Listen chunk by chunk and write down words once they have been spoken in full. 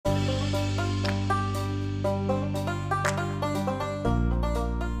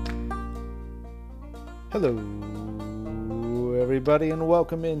Hello, everybody, and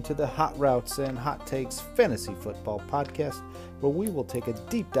welcome into the Hot Routes and Hot Takes Fantasy Football Podcast, where we will take a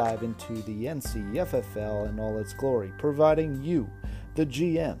deep dive into the NCFFL in all its glory, providing you, the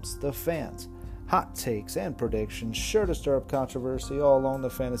GMs, the fans, hot takes and predictions sure to stir up controversy all along the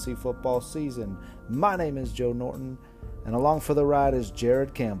fantasy football season. My name is Joe Norton, and along for the ride is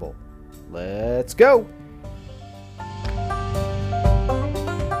Jared Campbell. Let's go!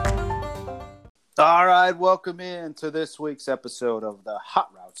 All right, welcome in to this week's episode of the Hot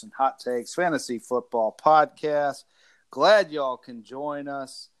Routes and Hot Takes Fantasy Football Podcast. Glad y'all can join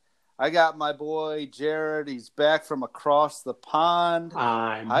us. I got my boy Jared. He's back from across the pond.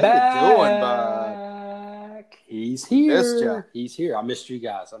 I'm How back. you doing, bud? He's here. Missed ya. He's here. I missed you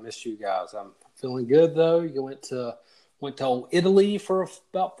guys. I'm feeling good though. You went to Italy for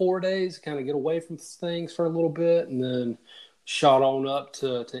about 4 days, kind of get away from things for a little bit, and then shot on up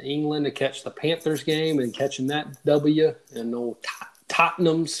to England to catch the Panthers game and catching that W in old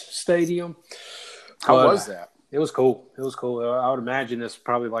Tottenham's stadium. How was that? It was cool. I would imagine it's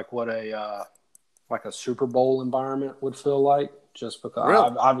probably like what a Super Bowl environment would feel like, just because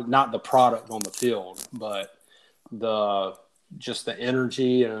Really? I'm not the product on the field, but the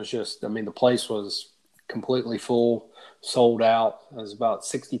energy, and it was just, I mean, the place was completely full, sold out. It was about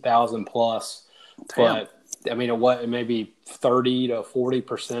 60,000 plus. Damn. But I mean, it maybe 30 to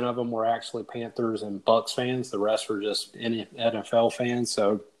 40% of them were actually Panthers and Bucks fans. The rest were just NFL fans.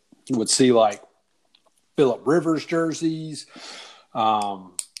 So you would see like Phillip Rivers jerseys,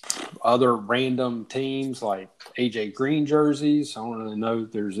 other random teams like AJ Green jerseys. I don't really know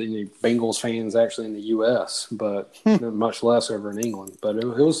if there's any Bengals fans actually in the U.S., but much less over in England. But it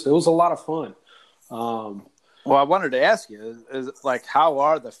was a lot of fun. Well, I wanted to ask you, is like, how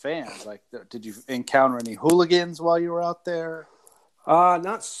are the fans? Like, did you encounter any hooligans while you were out there?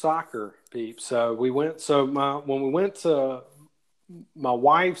 Not soccer peeps. So when we went to my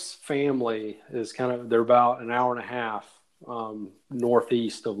wife's family is they're about an hour and a half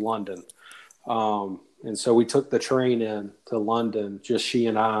northeast of London. And so we took the train in to London, just she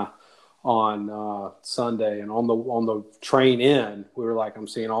and I, on Sunday, and on the train in, we were like, I'm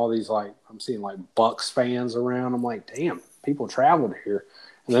seeing Bucks fans around. I'm like, damn, people traveled here.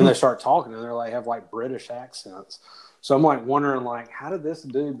 And then they start talking, and they're like, have like British accents. So I'm like wondering, like, how did this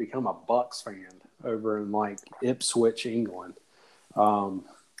dude become a Bucks fan over in like Ipswich, England? So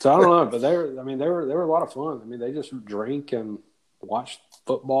I don't know, but they were a lot of fun. I mean, they just drink and watch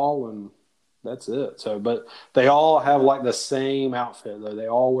football, and that's it. So, but they all have like the same outfit though. They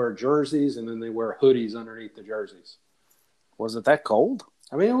all wear jerseys, and then they wear hoodies underneath the jerseys. Was it that cold?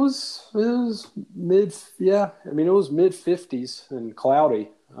 I mean, it was mid 50s and cloudy.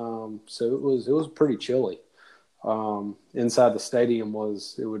 So it was pretty chilly. Inside the stadium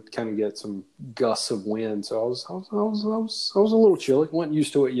it would kind of get some gusts of wind. So I was a little chilly. Wasn't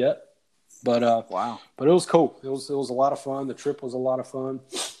used to it yet, but Wow. But it was cool. It was a lot of fun. The trip was a lot of fun.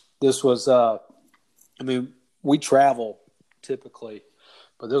 This was, we travel typically,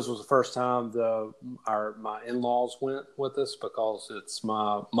 but this was the first time my in-laws went with us, because it's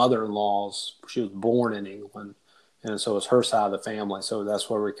my mother-in-law's. She was born in England, and so it's her side of the family. So that's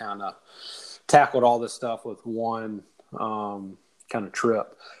where we kind of tackled all this stuff with one kind of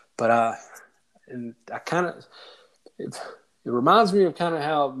trip. But it reminds me of kind of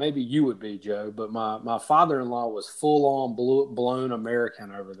how maybe you would be, Joe, but my father-in-law was full-on blown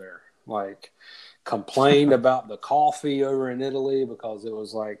American over there. Like, complained about the coffee over in Italy because it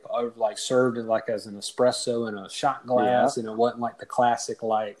was like served in like as an espresso in a shot glass, and it wasn't like the classic,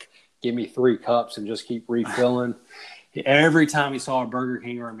 like, give me 3 cups and just keep refilling. Every time he saw a Burger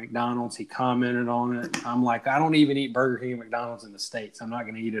King or a McDonald's, he commented on it. I'm like, I don't even eat Burger King and McDonald's in the States. I'm not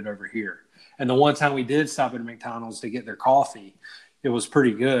going to eat it over here. And the one time we did stop at McDonald's to get their coffee, it was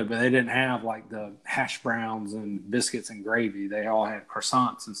pretty good, but they didn't have like the hash browns and biscuits and gravy. They all had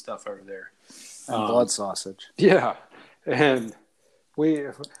croissants and stuff over there. And blood sausage. Yeah. And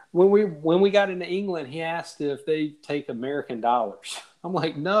when we got into England, he asked if they take American dollars. I'm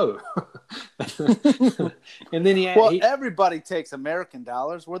like, no. And then everybody takes American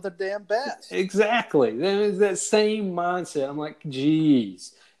dollars. We're the damn best. Exactly. That same mindset. I'm like,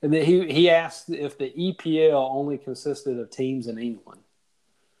 geez. And then he asked if the EPL only consisted of teams in England.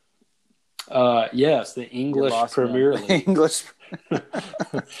 Yes, the English Premier League. English.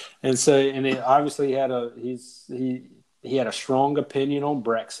 And so, obviously he had a strong opinion on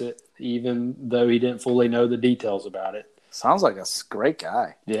Brexit, even though he didn't fully know the details about it. Sounds like a great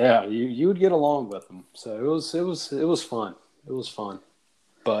guy. Yeah, you would get along with him. So it was fun. It was fun.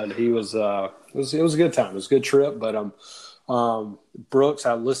 But he was it was a good time. It was a good trip. But Brooks,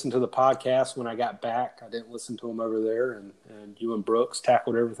 I listened to the podcast when I got back. I didn't listen to him over there, and you and Brooks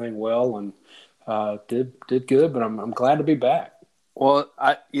tackled everything well and did good. But I'm glad to be back. Well,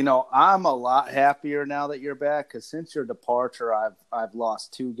 I'm a lot happier now that you're back because since your departure, I've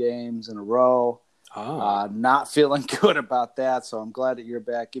lost 2 games in a row. Not feeling good about that, so I'm glad that you're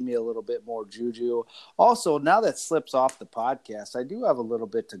back. Give me a little bit more juju. Also, now that Slip's off the podcast, I do have a little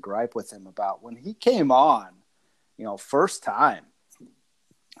bit to gripe with him about. When he came on, first time,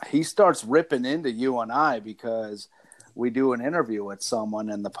 he starts ripping into you and I because we do an interview with someone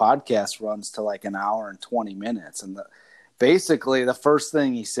and the podcast runs to like an hour and 20 minutes. And basically the first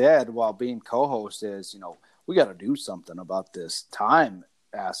thing he said while being co-host is, we got to do something about this time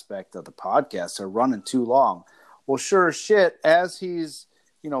aspect of the podcast. They're running too long. Well, sure as shit, as he's,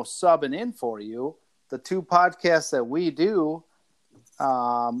 subbing in for you, the 2 podcasts that we do,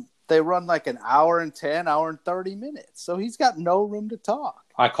 they run like an hour and 10, hour and 30 minutes. So he's got no room to talk.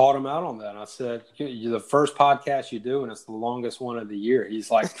 I called him out on that. I said, "You're the first podcast you do, and it's the longest one of the year." He's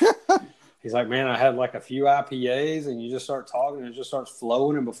like, "Man, I had like a few IPAs, and you just start talking, and it just starts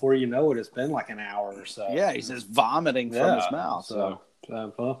flowing, and before you know it, it's been like an hour or so." Yeah, he's just vomiting from his mouth. So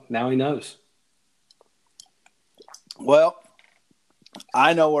well, now he knows. Well,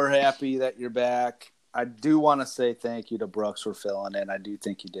 I know we're happy that you're back. I do want to say thank you to Brooks for filling in. I do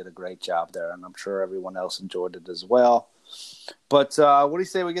think he did a great job there, and I'm sure everyone else enjoyed it as well. But what do you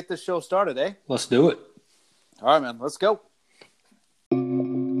say we get this show started, eh? Let's do it. All right, man. Let's go.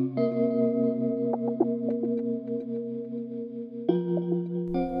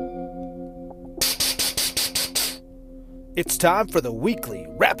 It's time for the weekly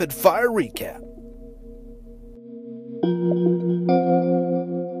Rapid Fire Recap.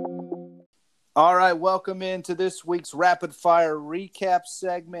 All right, welcome into this week's Rapid Fire Recap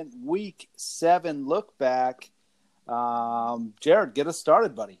segment, Week 7 Look Back. Jared, get us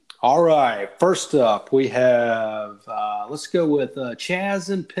started, buddy. All right, first up, we have, let's go with Chaz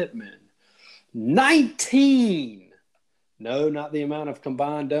and Pittman. 19. No, not the amount of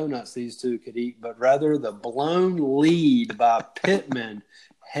combined donuts these two could eat, but rather the blown lead by Pittman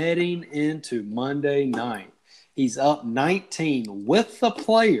heading into Monday night. He's up 19 with the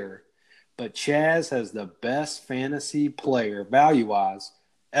player, but Chaz has the best fantasy player, value-wise,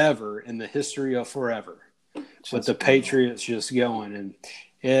 ever in the history of forever. With the Patriots just going.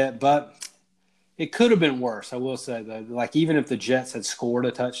 But it could have been worse, I will say, though. Like, even if the Jets had scored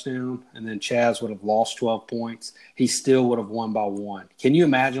a touchdown and then Chaz would have lost 12 points, he still would have won by 1. Can you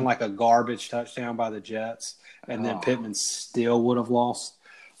imagine, like, a garbage touchdown by the Jets and then Pittman still would have lost?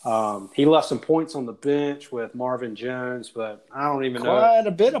 He left some points on the bench with Marvin Jones, but I don't even know. Quite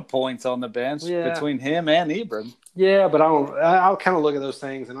a bit of points on the bench between him and Ebron. Yeah, but I'll kind of look at those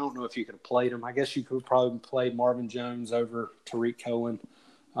things, and I don't know if you could have played him. I guess you could probably played Marvin Jones over Tariq Cohen.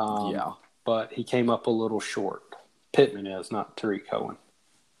 But he came up a little short. Pittman is, not Tariq Cohen.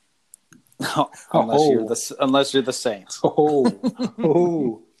 No, unless you're the Saints.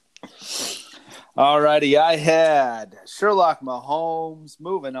 All righty, I had Sherlock Mahomes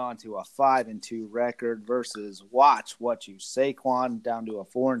moving on to a 5-2 record versus Watch What You Saquon down to a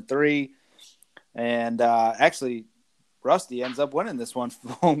 4-3. And actually, Rusty ends up winning this one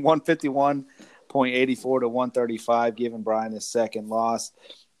 151.84 to 135, giving Brian his second loss.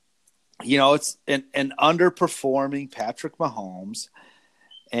 It's an underperforming Patrick Mahomes,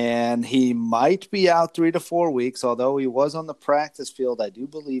 and he might be out 3 to 4 weeks, although he was on the practice field, I do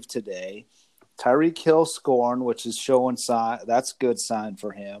believe, today. Tyreek Hill scoring, which is showing sign. That's a good sign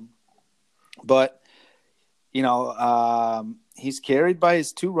for him. But, he's carried by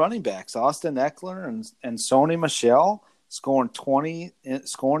his 2 running backs, Austin Eckler and Sony Michel, scoring in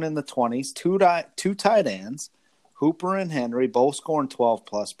the 20s, two tight ends, Hooper and Henry, both scoring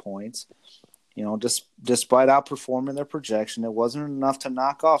 12-plus points. Despite outperforming their projection, it wasn't enough to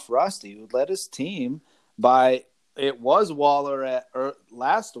knock off Rusty, who led his team by – it was Waller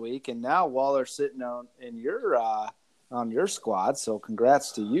last week, and now Waller sitting on your squad. So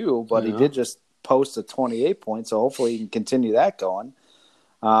congrats to you. But he did just post a 28 points, so hopefully he can continue that going.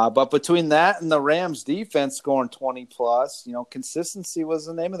 But between that and the Rams defense scoring 20-plus, consistency was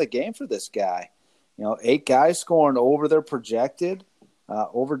the name of the game for this guy. 8 guys scoring over their projected,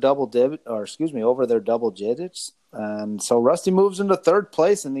 over their double digits. And so Rusty moves into 3rd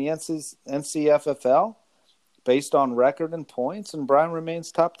place in the NCFFL. Based on record and points, and Brian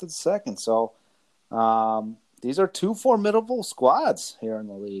remains top to the 2nd. So these are 2 formidable squads here in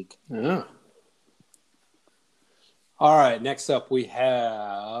the league. Yeah. All right, next up we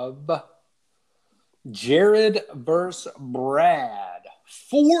have Jared versus Brad.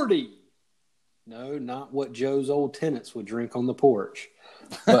 40 No, not what Joe's old tenants would drink on the porch.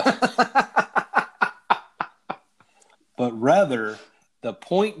 But, but rather the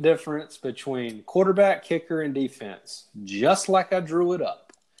point difference between quarterback, kicker, and defense, just like I drew it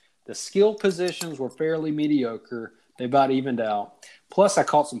up. The skill positions were fairly mediocre. They about evened out. Plus, I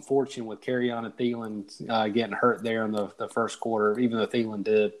caught some fortune with Kerryon and Thielen getting hurt there in the first quarter, even though Thielen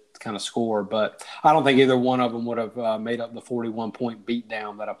did kind of score. But I don't think either one of them would have made up the 41-point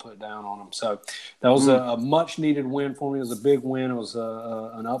beatdown that I put down on them. So that was a much-needed win for me. It was a big win. It was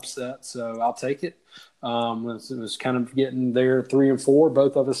an upset, so I'll take it. It was kind of getting there 3 and 4,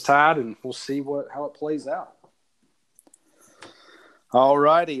 both of us tied, and we'll see how it plays out. All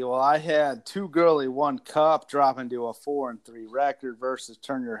righty. Well, I had 2 girly, 1 cup, dropping to a 4-3 record versus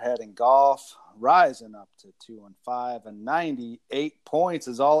Turn Your Head in Golf, rising up to 2-5, and 98 points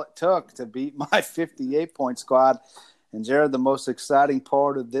is all it took to beat my 58-point squad. And Jared, the most exciting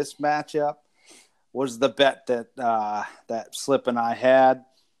part of this matchup was the bet that Slip and I had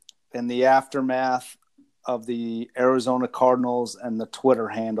in the aftermath of the Arizona Cardinals and the Twitter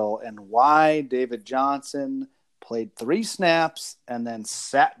handle, and why David Johnson played 3 snaps and then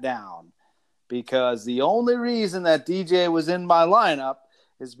sat down, because the only reason that DJ was in my lineup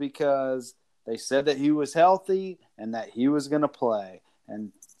is because they said that he was healthy and that he was going to play.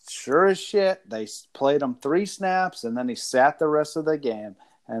 And sure as shit, they played him 3 snaps and then he sat the rest of the game.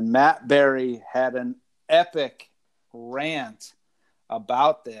 And Matt Berry had an epic rant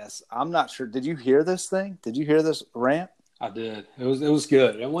about this. I'm not sure. Did you hear this thing? Did you hear this rant? I did. It was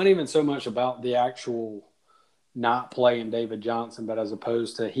good. It wasn't even so much about the actual not playing David Johnson, but as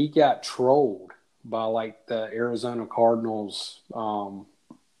opposed to he got trolled by like the Arizona Cardinals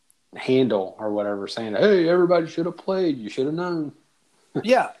handle or whatever, saying, "Hey, everybody should have played. You should have known."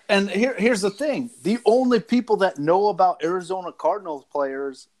 Yeah, and here's the thing. The only people that know about Arizona Cardinals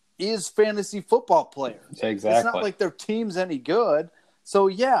players is fantasy football players. Exactly. It's not like their team's any good. So,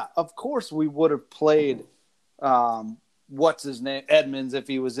 yeah, of course we would have played what's his name, Edmonds, if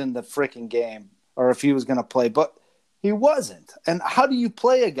he was in the freaking game or if he was going to play. But he wasn't. And how do you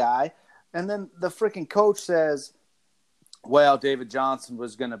play a guy? And then the freaking coach says, well, David Johnson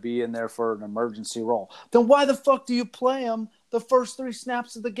was going to be in there for an emergency role. Then why the fuck do you play him the first 3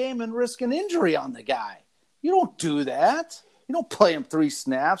 snaps of the game and risk an injury on the guy? You don't do that. You don't play him 3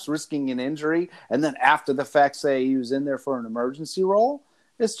 snaps, risking an injury, and then after the fact say he was in there for an emergency role.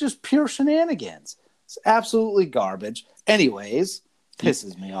 It's just pure shenanigans. It's absolutely garbage. Anyways,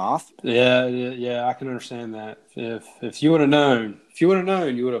 pisses me off. Yeah, I can understand that. If you would have known,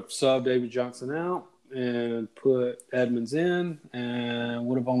 you would have subbed David Johnson out and put Edmonds in, and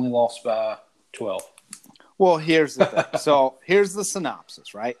would have only lost by 12. Well, here's the thing. So here's the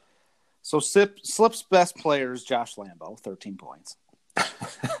synopsis, right? So Slip's best player is Josh Lambo, 13 points.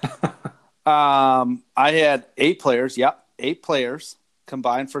 I had 8 players. Yep, 8 players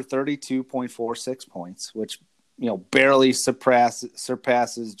combined for 32.46 points, which barely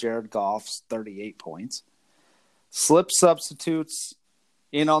surpasses Jared Goff's 38 points. Slip substitutes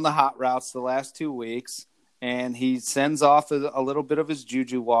in on the hot routes the last 2 weeks, and he sends off a little bit of his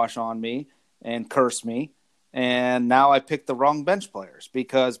juju wash on me and curse me. And now I picked the wrong bench players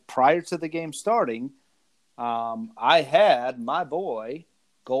because prior to the game starting, I had my boy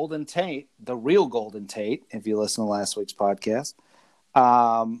Golden Tate, the real Golden Tate, if you listen to last week's podcast,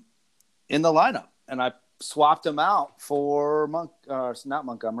 in the lineup. And I swapped him out for not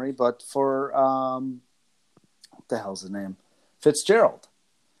Montgomery, but for what the hell's his name? Fitzgerald.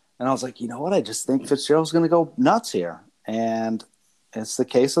 And I was like, you know what? I just think Fitzgerald's going to go nuts here. And it's the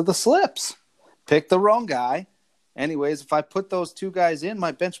case of the Slips. Pick the wrong guy. Anyways, if I put those 2 guys in,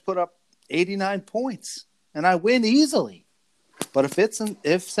 my bench put up 89 points, and I win easily. But if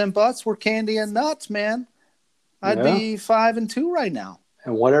ifs and buts were candy and nuts, man, I'd be 5-2 right now.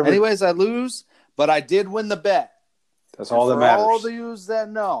 And whatever. Anyways, I lose, but I did win the bet. That's all that matters. For all of you that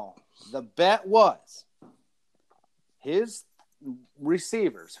know, the bet was his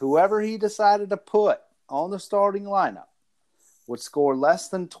receivers, whoever he decided to put on the starting lineup, would score less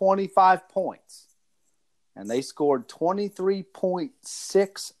than 25 points. And they scored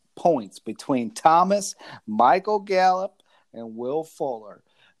 23.6 points between Thomas, Michael Gallup, and Will Fuller,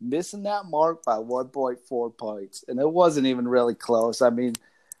 missing that mark by 1.4 points. And it wasn't even really close. I mean,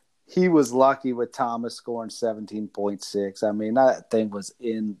 he was lucky with Thomas scoring 17.6. I mean, that thing was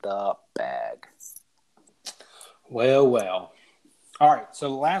in the bag. Well. All right, so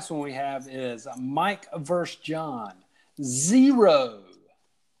the last one we have is Mike versus John. 0.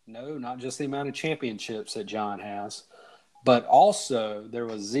 No, not just the amount of championships that John has. But also, there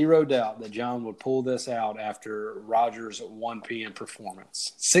was zero doubt that John would pull this out after Rodgers' 1 p.m.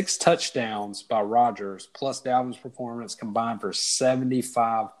 performance. 6 touchdowns by Rodgers plus Dalvin's performance combined for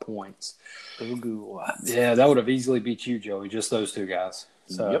 75 points. Ooh. Yeah, that would have easily beat you, Joey, just those two guys.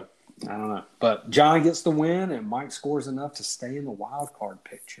 So, Yep. I don't know. But John gets the win, and Mike scores enough to stay in the wild card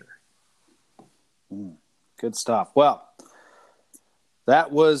picture. Good stuff. Well,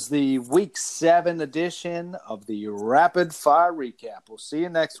 that was the Week 7 edition of the Rapid Fire Recap. We'll see you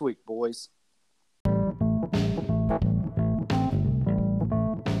next week, boys.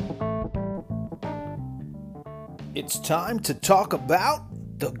 It's time to talk about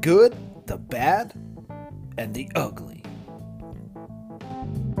the good, the bad, and the ugly.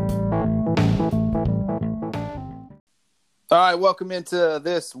 All right, welcome into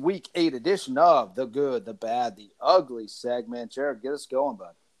this Week 8 edition of the good, the bad, the ugly segment. Jared, get us going,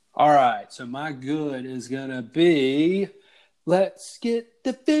 bud. All right, so my good is going to be let's get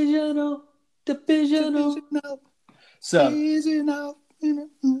divisional. So,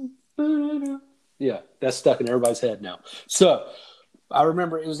 yeah, that's stuck in everybody's head now. So, I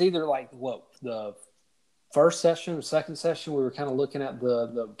remember it was either like, the first session or second session, we were kind of looking at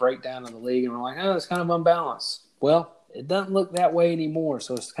the breakdown of the league, and we're like, oh, it's kind of unbalanced. Well, it doesn't look that way anymore,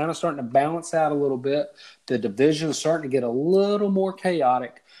 so it's kind of starting to balance out a little bit. The division is starting to get a little more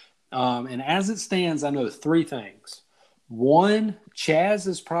chaotic. And as it stands, I know 3 things. 1, Chaz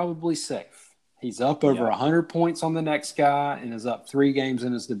is probably safe. He's up over 100 points on the next guy and is up 3 games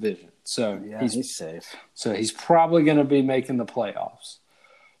in his division. So he's safe. So he's probably going to be making the playoffs.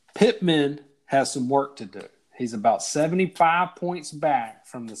 Pittman has some work to do. He's about 75 points back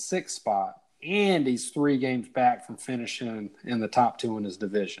from the 6th spot, and he's 3 games back from finishing in the top 2 in his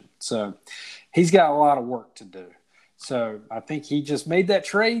division. So he's got a lot of work to do. So I think he just made that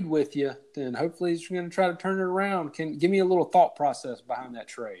trade with you, and hopefully he's going to try to turn it around. Give me a little thought process behind that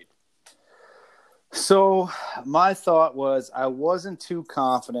trade. So my thought was I wasn't too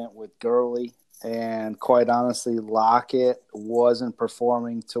confident with Gurley, and quite honestly, Lockett wasn't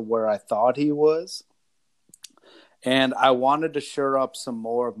performing to where I thought he was. And I wanted to shore up some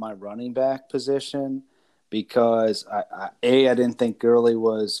more of my running back position because, I didn't think Gurley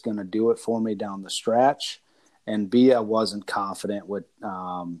was going to do it for me down the stretch, and B, I wasn't confident with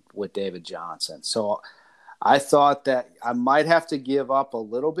David Johnson. So I thought that I might have to give up a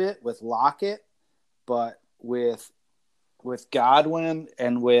little bit with Lockett, but with Godwin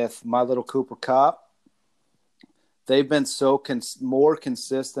and with my little Cooper Kupp, they've been so more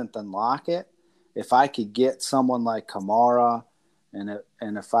consistent than Lockett. If I could get someone like Kamara and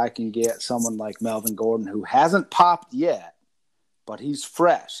if I can get someone like Melvin Gordon, who hasn't popped yet, but he's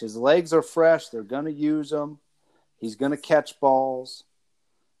fresh. His legs are fresh. They're going to use him. He's going to catch balls.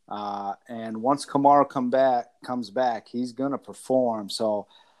 And once Kamara comes back, he's going to perform. So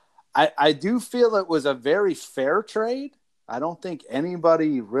I do feel it was a very fair trade. I don't think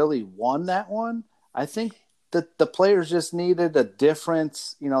anybody really won that one. I think that the players just needed a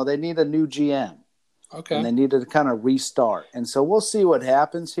difference. They need a new GM. Okay. And they needed to kind of restart. And so we'll see what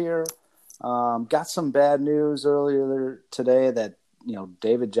happens here. Got some bad news earlier today that,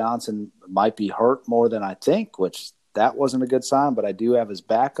 David Johnson might be hurt more than I think, which that wasn't a good sign, but I do have his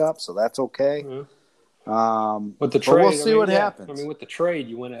backup, so that's okay. Mm-hmm. With the trade, we'll see what happens. With the trade,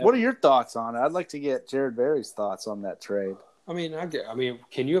 you went ahead. What are your thoughts on it? I'd like to get Jared Berry's thoughts on that trade.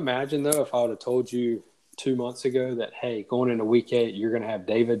 Can you imagine, though, if I would have told you 2 months ago that, hey, going into Week 8, you're going to have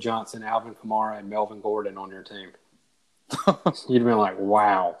David Johnson, Alvin Kamara, and Melvin Gordon on your team? You'd have been like,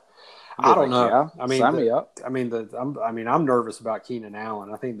 wow. I don't know. Yeah, sign me up. I'm nervous about Keenan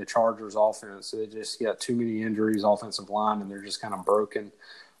Allen. I think the Chargers offense, they just got too many injuries, offensive line, and they're just kind of broken.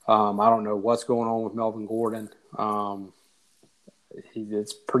 I don't know what's going on with Melvin Gordon.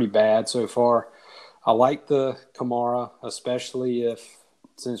 It's pretty bad so far. I like the Kamara, especially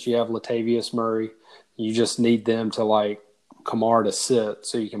since you have Latavius Murray, you just need them to Kamara to sit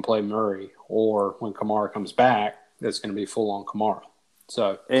so you can play Murray, or when Kamara comes back, it's going to be full on Kamara.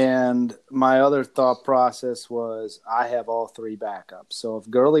 So, and my other thought process was I have all 3 backups. So if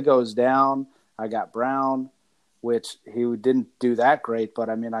Gurley goes down, I got Brown, which he didn't do that great, but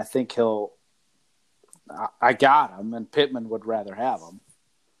I think I got him, and Pittman would rather have him.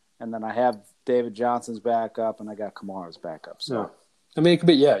 And then I have David Johnson's backup, and I got Kamara's backup. So, it could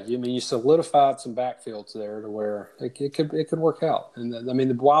be, you solidified some backfields there to where it could work out. And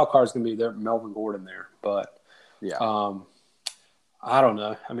the wild card is going to be there, Melvin Gordon there, but I don't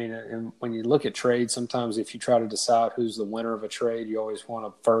know. And when you look at trades, sometimes if you try to decide who's the winner of a trade, you always want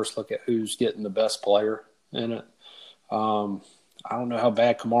to first look at who's getting the best player in it. I don't know how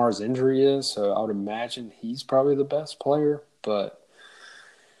bad Kamara's injury is, so I would imagine he's probably the best player. But,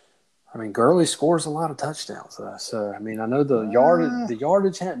 I mean, Gurley scores a lot of touchdowns, though. So, I mean, I know the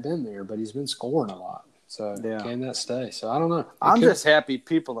yardage hadn't been there, but he's been scoring a lot. So, can that stay? So, I don't know. I'm just happy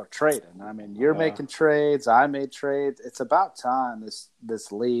people are trading. I mean, you're making trades. I made trades. It's about time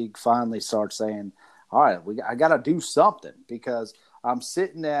this league finally starts saying, all right, I got to do something because I'm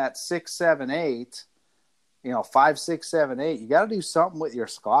sitting at 6, 7, 8. 5, 6, 7, 8. You got to do something with your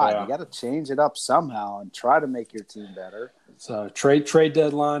squad. You got to change it up somehow and try to make your team better. So trade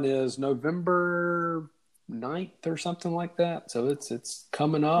deadline is November 9th or something like that. So it's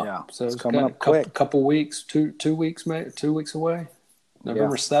coming up. Yeah, so it's coming up quick. Couple weeks, 2 weeks, maybe 2 weeks away.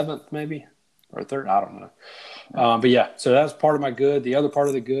 November 7th, maybe, or 3rd. I don't know. But yeah, so that's part of my good. The other part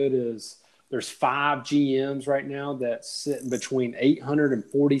of the good is there's 5 GMs right now that sit between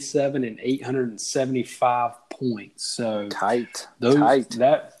 847 and 875 points. So tight.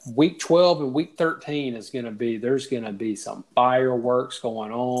 That week 12 and week 13 is going to be, there's going to be some fireworks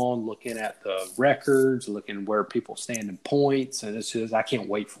going on, looking at the records, looking where people stand in points. And it's just, I can't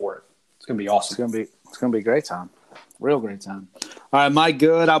wait for it. It's going to be awesome. It's going to be a great time. Real great time. All right, my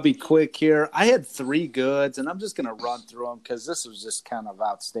good. I'll be quick here. I had 3 goods, and I'm just going to run through them because this was just kind of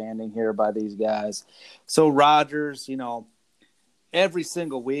outstanding here by these guys. So Rodgers, every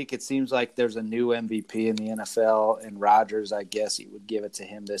single week it seems like there's a new MVP in the NFL, and Rodgers, I guess you would give it to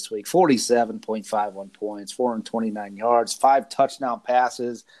him this week. 47.51 points, 429 yards, 5 touchdown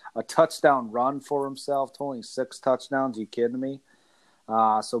passes, a touchdown run for himself, totaling 6 touchdowns. You kidding me?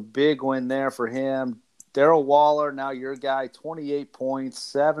 So big win there for him. Darrell Waller, now your guy, 28 points,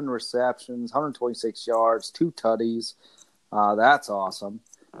 7 receptions, 126 yards, 2 tutties. That's awesome.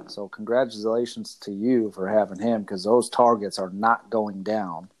 So congratulations to you for having him because those targets are not going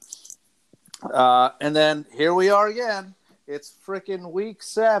down. And then here we are again. It's freaking week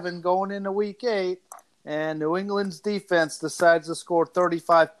 7 going into week 8, and New England's defense decides to score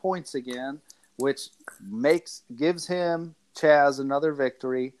 35 points again, which gives him, Chaz, another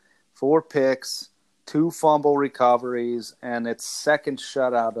victory, 4 picks, 2 fumble recoveries, and its second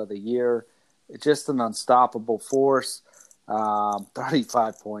shutout of the year. It's just an unstoppable force.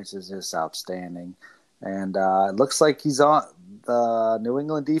 35 points is just outstanding. And it looks like he's on the New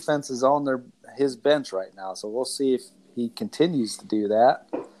England defense is on his bench right now. So we'll see if he continues to do that.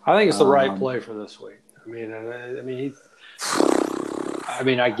 I think it's the right play for this week. I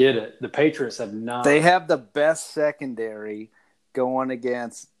get it. The Patriots have not. They have the best secondary going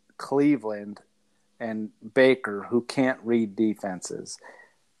against Cleveland and Baker, who can't read defenses.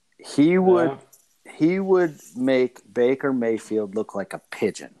 He would make Baker Mayfield look like a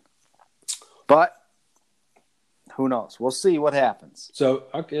pigeon. But who knows? We'll see what happens. So,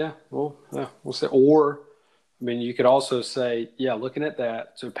 okay, we'll see. Or, you could also say, looking at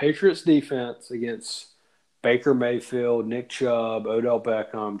that. So, Patriots defense against Baker Mayfield, Nick Chubb, Odell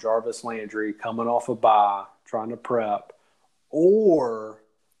Beckham, Jarvis Landry coming off a bye, trying to prep. Or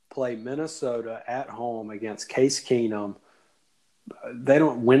play Minnesota at home against Case Keenum. They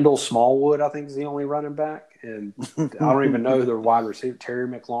don't. Wendell Smallwood, I think, is the only running back, and I don't even know their wide receiver, Terry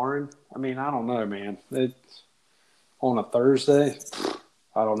McLaurin. I don't know, man. On a Thursday,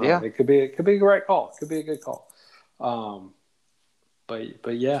 I don't know. Yeah. It could be a great call. It could be a good call.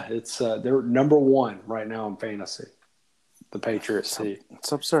 But yeah, it's they're number 1 right now in fantasy. The Patriots.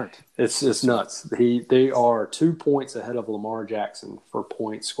 It's absurd. It's nuts. They are 2 points ahead of Lamar Jackson for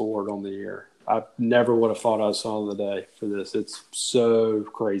points scored on the year. I never would have thought I saw the day for this. It's so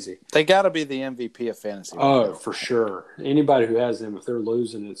crazy. They got to be the MVP of fantasy. Oh, for sure. Anybody who has them, if they're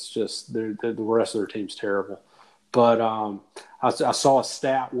losing, it's just the rest of their team's terrible. But I saw a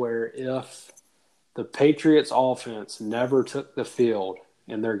stat where if the Patriots offense never took the field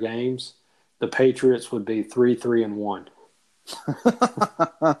in their games, the Patriots would be 3-3-1.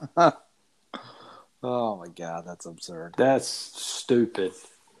 Oh my God, that's absurd. That's stupid.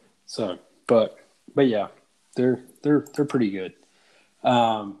 So, but yeah, they're pretty good.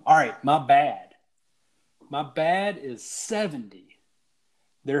 All right, my bad. My bad is 70.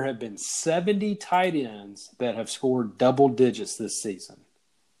 There have been 70 tight ends that have scored double digits this season.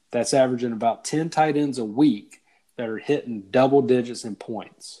 That's averaging about 10 tight ends a week that are hitting double digits in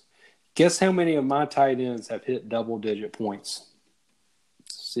points. Guess how many of my tight ends have hit double-digit points?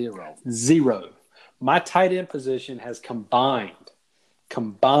 0. My tight end position has combined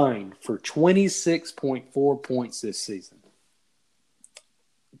for 26.4 points this season.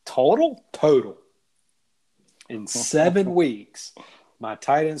 Total? In 7 weeks, my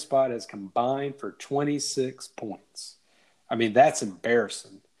tight end spot has combined for 26 points. That's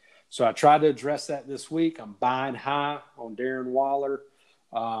embarrassing. So I tried to address that this week. I'm buying high on Darren Waller.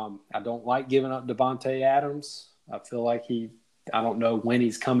 I don't like giving up Devontae Adams. I feel like I don't know when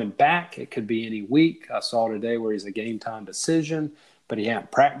he's coming back. It could be any week. I saw today where he's a game time decision, but he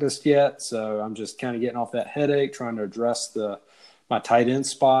hadn't practiced yet. So I'm just kind of getting off that headache, trying to address my tight end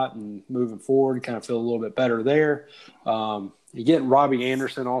spot and moving forward, kind of feel a little bit better there. You get Robbie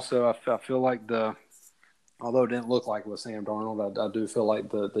Anderson also. I feel like although it didn't look like it with Sam Darnold, I do feel like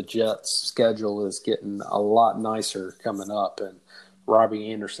the Jets' schedule is getting a lot nicer coming up, and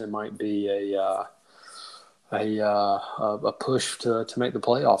Robbie Anderson might be a push to make the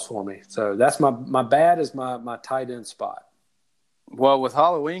playoffs for me. So that's my bad is my tight end spot. Well, with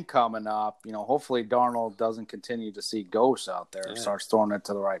Halloween coming up, hopefully Darnold doesn't continue to see ghosts out there and starts throwing it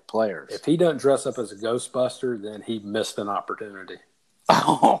to the right players. If he doesn't dress up as a Ghostbuster, then he missed an opportunity.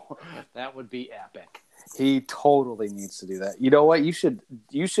 Oh, that would be epic. He totally needs to do that. You know what? You should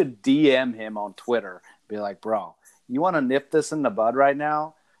DM him on Twitter. Be like, bro, you want to nip this in the bud right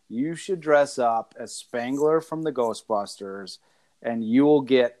now? You should dress up as Spangler from the Ghostbusters, and you will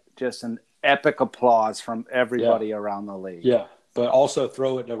get just an epic applause from everybody around the league. Yeah, but also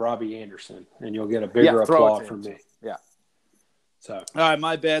throw it to Robbie Anderson, and you'll get a bigger applause from me. Yeah. So, all right,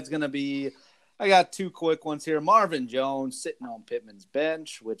 my bad's going to be – I got two quick ones here. Marvin Jones sitting on Pittman's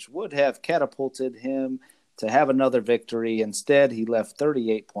bench, which would have catapulted him to have another victory. Instead, he left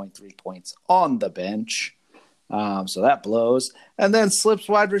 38.3 points on the bench. So that blows. And then Slip's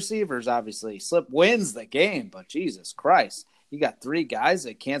wide receivers, obviously. Slip wins the game, but Jesus Christ. You got three guys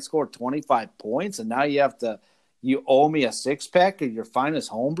that can't score 25 points, and now you owe me a six-pack of your finest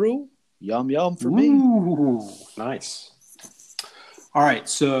homebrew? Yum, yum for me. Ooh, nice. All right,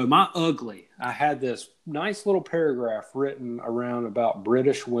 so my ugly. I had this nice little paragraph written around about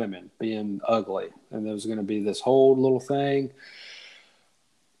British women being ugly, and there was going to be this whole little thing.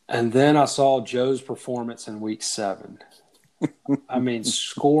 And then I saw Joe's performance in week 7. I mean,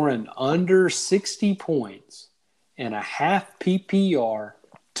 scoring under 60 points in a half PPR,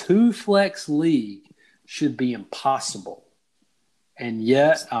 2-flex league should be impossible. And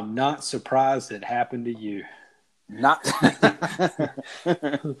yet, I'm not surprised it happened to you. Not.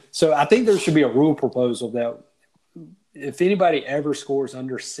 So I think there should be a rule proposal that if anybody ever scores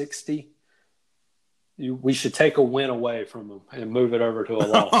under 60, we should take a win away from them and move it over to a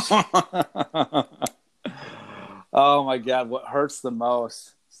loss. Oh my God! What hurts the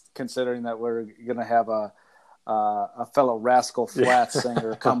most, considering that we're going to have a fellow Rascal Flatts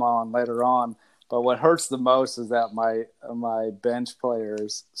singer come on later on, but what hurts the most is that my bench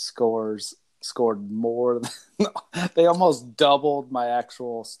players scored more than they almost doubled my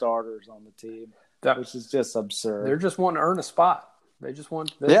actual starters on the team, which is just absurd. They're just wanting to earn a spot. They just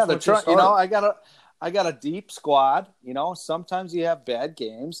want. They're trying. I got a deep squad. Sometimes you have bad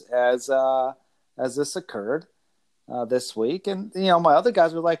games, as this occurred this week, and my other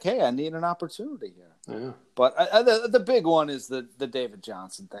guys were like, "Hey, I need an opportunity here." Yeah. But the big one is the David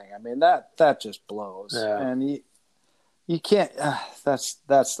Johnson thing. I mean that just blows, and you can't.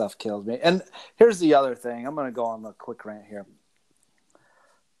 That stuff kills me. And here's the other thing. I'm going to go on a quick rant here.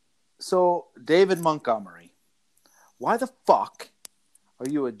 So David Montgomery, why the fuck are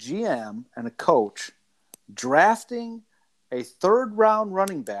you a GM and a coach drafting a third-round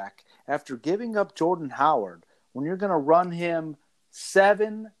running back after giving up Jordan Howard when you're going to run him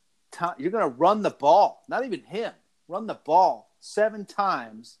 7 times? You're going to run the ball, not even him, run the ball 7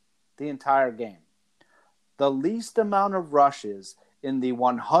 times the entire game. The least amount of rushes in the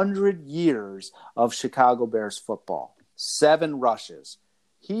 100 years of Chicago Bears football. 7 rushes.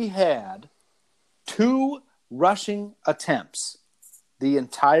 He had 2 rushing attempts the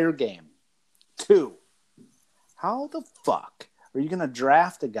entire game. 2. How the fuck are you going to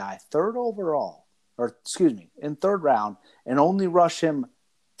draft a guy in third round and only rush him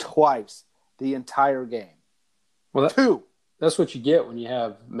twice the entire game? Well, 2. That's what you get when you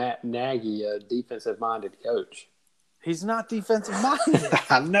have Matt Nagy, a defensive-minded coach. He's not defensive-minded.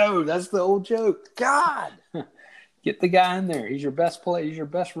 I know. That's the old joke. God. Get the guy in there. He's your best player. He's your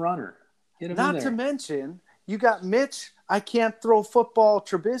best runner. Get him in there. Not to mention, you got Mitch, I can't throw football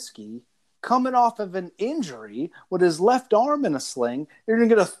Trubisky, coming off of an injury with his left arm in a sling. You're going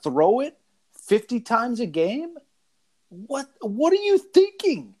to throw it 50 times a game? What are you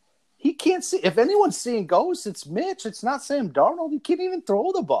thinking? He can't see. If anyone's seeing ghosts, it's Mitch. It's not Sam Darnold. He can't even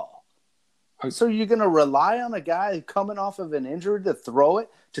throw the ball. So you're going to rely on a guy coming off of an injury to throw it,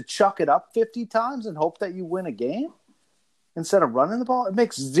 to chuck it up 50 times and hope that you win a game instead of running the ball? It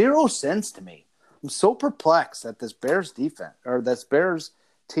makes zero sense to me. I'm so perplexed at this Bears defense or this Bears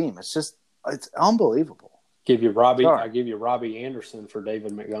team. It's unbelievable. Give you Robbie. Sorry. I give you Robbie Anderson for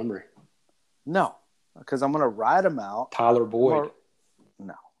David Montgomery. No, because I'm going to ride him out. Tyler Boyd.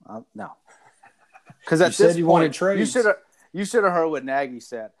 No. Because at this point, you should have heard what Nagy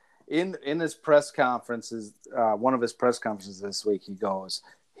said in his press conferences. One of his press conferences this week,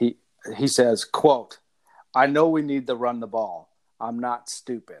 he says, "quote I know we need to run the ball. I'm not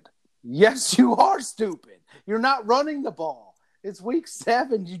stupid." Yes, you are stupid. You're not running the ball. It's week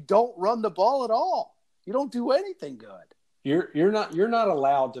 7. You don't run the ball at all. You don't do anything good. You're not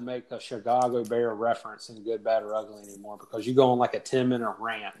allowed to make a Chicago Bear reference in Good, Bad, or Ugly anymore because you go on like a 10-minute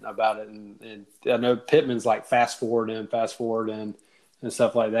rant about it. And I know Pittman's like fast forward and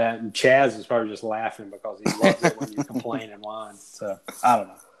stuff like that. And Chaz is probably just laughing because he loves it when you complain and whine. So I don't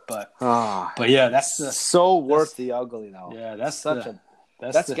know, but yeah, that's so worth the ugly though. Yeah, that's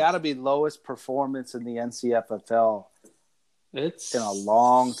got to be lowest performance in the NCFFL. It's in a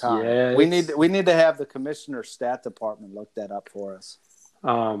long time. Yeah, we need to have the commissioner's stat department look that up for us.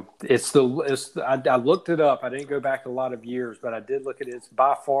 I looked it up. I didn't go back a lot of years, but I did look at it. It's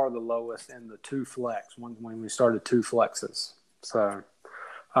by far the lowest in the 2 flex when we started 2 flexes. So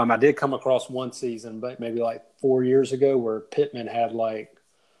I did come across one season, but maybe like 4 years ago, where Pittman had like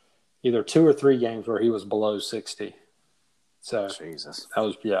either 2 or 3 games where he was below 60. So Jesus, that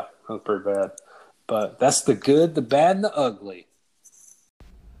was pretty bad. But that's the good, the bad, and the ugly.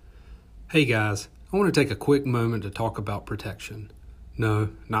 Hey guys, I want to take a quick moment to talk about protection. No,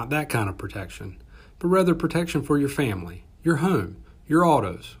 not that kind of protection, but rather protection for your family, your home, your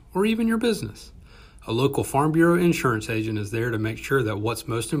autos, or even your business. A local Farm Bureau insurance agent is there to make sure that what's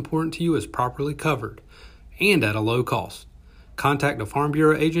most important to you is properly covered and at a low cost. Contact a Farm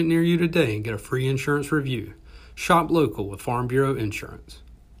Bureau agent near you today and get a free insurance review. Shop local with Farm Bureau Insurance.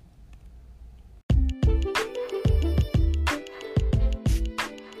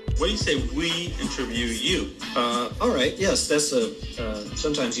 What do you say we interview you? All right. Yes, that's a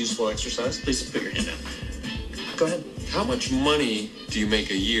sometimes useful exercise. Please put your hand down. Go ahead. How much money do you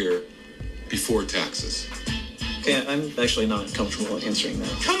make a year before taxes? Okay, I'm actually not comfortable answering that.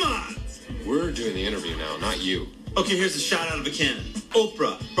 Come on! We're doing the interview now, not you. Okay, here's a shot out of a cannon.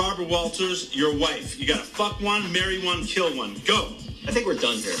 Oprah, Barbara Walters, your wife. You gotta fuck one, marry one, kill one. Go! I think we're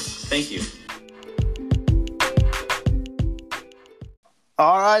done here. Thank you.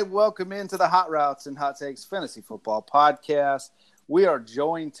 All right, welcome into the Hot Routes and Hot Takes Fantasy Football Podcast. We are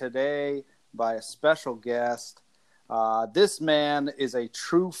joined today by a special guest. This man is a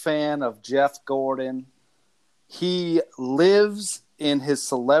true fan of Jeff Gordon. He lives in his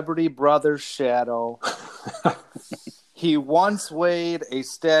celebrity brother's shadow. He once weighed a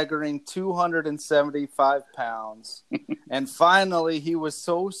staggering 275 pounds. And finally, he was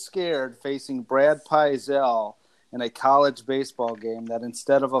so scared facing Brad Paizel in a college baseball game that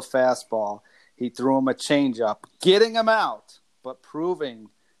instead of a fastball, he threw him a changeup, getting him out, but proving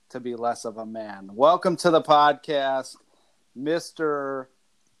to be less of a man. Welcome to the podcast, Mr.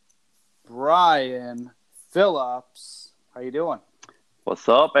 Brian Phillips. How you doing? What's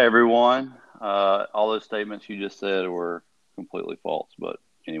up, everyone? All those statements you just said were completely false, but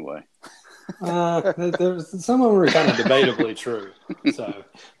anyway. Some of them were kind of debatably true. So,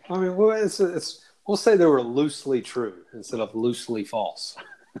 I mean, we'll say they were loosely true instead of loosely false.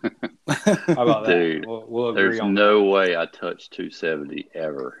 How about that? Dude, we'll agree there's on no way I touched 270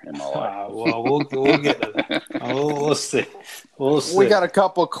 ever in my life. Well, we'll get to that. We'll see. We got a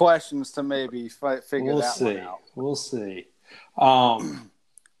couple questions to maybe figure that one out. We'll see.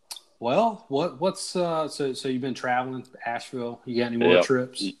 Well, what's so you've been traveling to Asheville? You got any more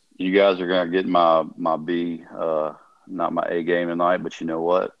trips? You guys are gonna get my B, not my A game tonight, but you know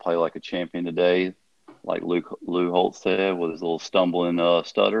what? Play like a champion today, like Lou Holtz said with his little stumbling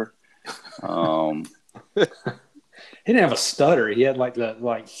stutter. He didn't have a stutter. He had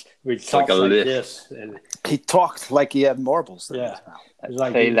we talked like this, and he talked like he had marbles. Yeah,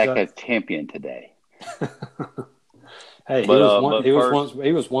 play like a champion today. Hey, he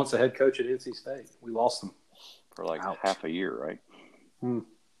was once a head coach at NC State. We lost him for like half a year, right?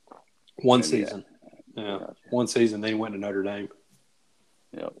 One season. Yeah, gotcha. One season. Then he went to Notre Dame.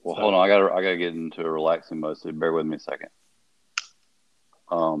 Yeah. Well, hold on. I gotta get into a relaxing mode. So bear with me a second.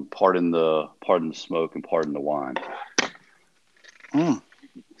 Pardon the smoke and pardon the wine.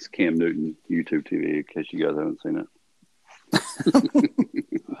 It's Cam Newton YouTube TV. In case you guys haven't seen it.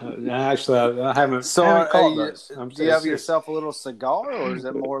 Actually, I haven't. So, caught those. Do you have yourself a little cigar, or is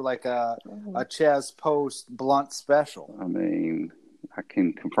it more like a Chaz Post blunt special? I mean, I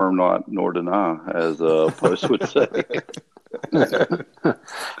can confirm nor deny, as Post would say.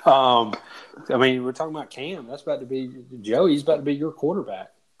 I mean, we're talking about Cam. That's about to be Joe. He's about to be your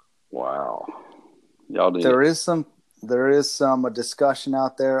quarterback. Wow. Y'all did. There is some discussion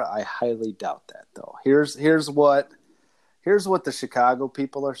out there. I highly doubt that, though. Here's what the Chicago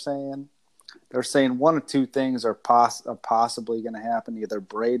people are saying. They're saying one of two things are possibly going to happen. Either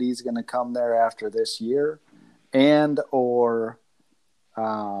Brady's going to come there after this year, or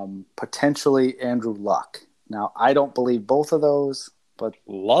potentially Andrew Luck. Now, I don't believe both of those, but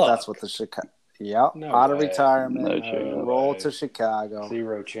Luck. That's what the Chicago. Yep, No out of way. retirement, No roll way. to Chicago.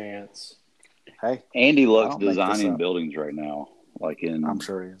 Zero chance. Hey, Andy Luck's I'll make this designing up. buildings right now, like I'm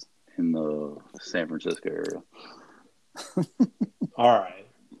sure he is. in the San Francisco area. All right.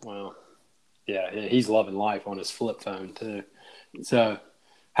 Well, yeah, he's loving life on his flip phone too. So,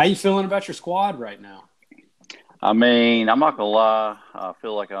 how you feeling about your squad right now? I mean, I'm not gonna lie. I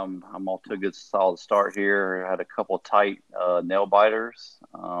feel like I'm off to a good solid start here. I had a couple of tight nail biters,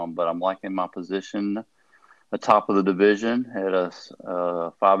 but I'm liking my position, the top of the division at a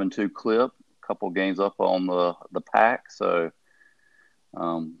 5-2 clip. A couple games up on the pack, so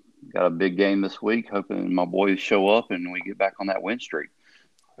got a big game this week. Hoping my boys show up and we get back on that win streak.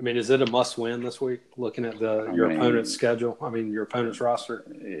 I mean, is it a must-win this week? Looking at your opponent's schedule, your opponent's roster.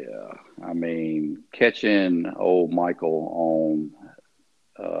 Yeah, I mean, catching old Michael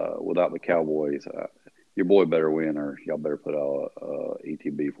on without the Cowboys, your boy better win, or y'all better put out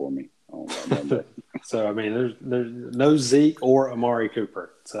ETB for me on Monday. So, I mean, there's no Zeke or Amari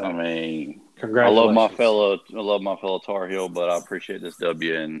Cooper. So, I mean, congratulations. I love my fellow Tar Heel, but I appreciate this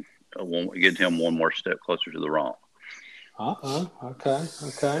W and I won't get him one more step closer to the wrong. Okay.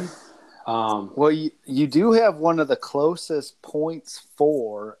 Well, you do have one of the closest points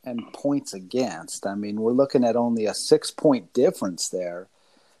for and points against. I mean, we're looking at only a 6-point difference there.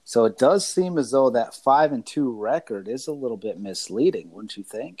 So it does seem as though that 5-2 record is a little bit misleading, wouldn't you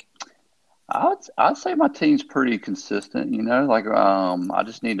think? I'd say my team's pretty consistent, like I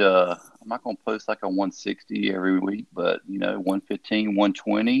just need I'm not going to post like a 160 every week, but 115,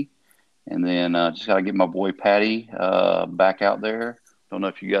 120. And then just got to get my boy Patty back out there. Don't know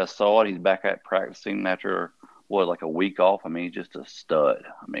if you guys saw it. He's back at practicing after, like a week off. I mean, he's just a stud.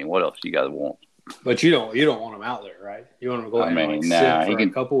 I mean, what else do you guys want? But you don't want him out there, right? You want him to go ahead and sit for a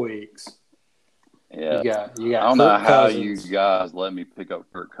couple weeks. Yeah. You got I don't know how you guys let me pick up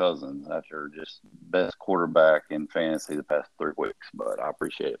Kirk Cousins after just best quarterback in fantasy the past 3 weeks, but I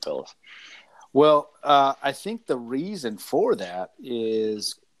appreciate it, fellas. Well, I think the reason for that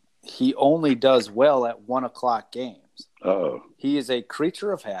is he only does well at 1:00 games. Oh, he is a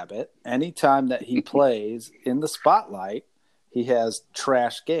creature of habit. Anytime that he plays in the spotlight, he has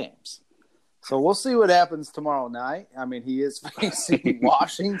trash games. So we'll see what happens tomorrow night. I mean, he is facing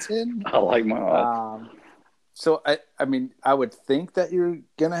Washington. I like my odds. So I mean, I would think that you're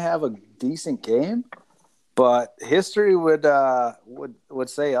gonna have a decent game, but history would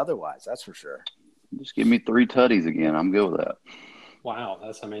say otherwise. That's for sure. Just give me 3 tutties again. I'm good with that. Wow,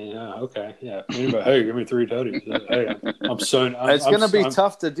 okay, yeah. Anybody, hey, give me 3 tutties. Hey, It's going to be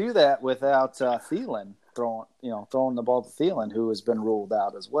tough to do that without Thielen throwing the ball to Thielen, who has been ruled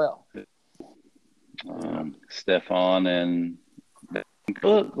out as well. Stephon and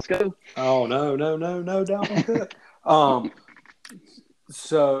Cook, let's go. Oh no, Dalvin Cook.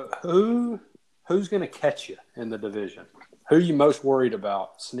 So who's going to catch you in the division? Who are you most worried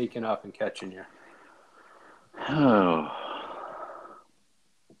about sneaking up and catching you? Oh.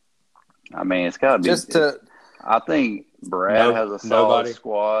 I mean, it's got to be I think Brad has a solid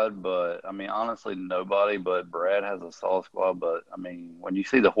squad, but I mean, honestly, nobody but Brad has a solid squad. But I mean, when you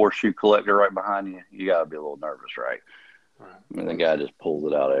see the horseshoe collector right behind you, you got to be a little nervous, right? I mean, the guy just pulls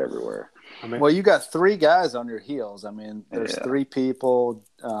it out everywhere. Well, you got 3 guys on your heels. I mean, there's 3 people: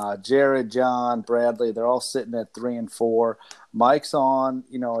 Jared, John, Bradley. They're all sitting at 3 and 4. Mike's on,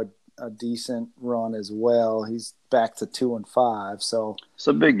 a decent run as well. He's back to 2 and 5. So it's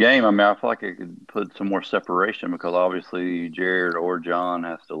a big game. I mean, I feel like it could put some more separation because obviously Jared or John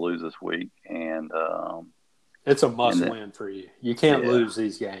has to lose this week, and it's a must-win for you. You can't lose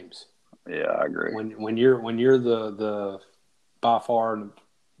these games. Yeah, I agree. When you're the by far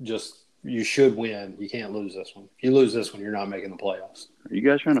just you should win. You can't lose this one. If you lose this one, you're not making the playoffs. Are you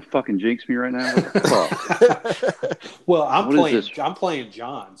guys trying to fucking jinx me right now? What the fuck? Well, I'm playing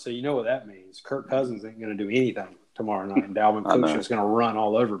John, so you know what that means. Kirk Cousins ain't going to do anything tomorrow night, and Dalvin Cook's just going to run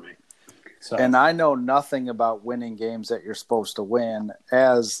all over me. So. And I know nothing about winning games that you're supposed to win,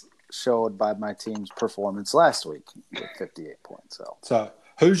 as showed by my team's performance last week with 58 points. So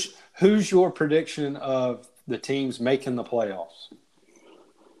who's your prediction of the teams making the playoffs?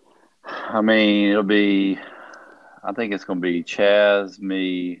 I mean, I think it's going to be Chaz,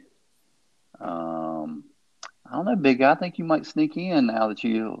 me. I don't know, big guy. I think you might sneak in now that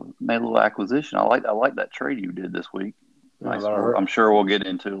you made a little acquisition. I like that trade you did this week. Nice. I'm sure we'll get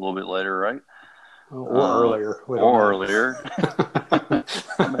into it a little bit later, right? Or earlier. Or earlier.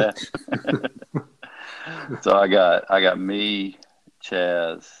 So I got me,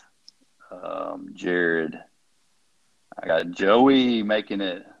 Chaz, Jared. I got Joey making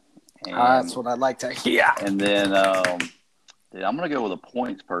it. And, that's what I'd like to hear. And then I'm going to go with a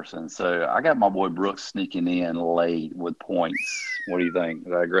points person. So I got my boy Brooks sneaking in late with points. What do you think?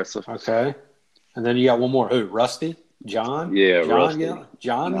 Is that aggressive? Okay. And then you got one more. Who? Rusty? John? Yeah, Rusty. Rusty.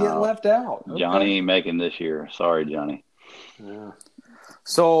 John getting left out. Okay. Johnny ain't making this year. Sorry, Johnny. Yeah.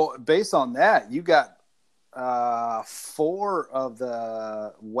 So based on that, you got 4 of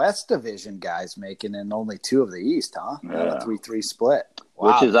the West Division guys making and only 2 of the East, huh? Yeah. A 3-3 split.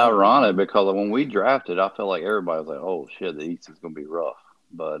 Wow. Which is ironic because when we drafted, I felt like everybody was like, "Oh shit, the East is going to be rough."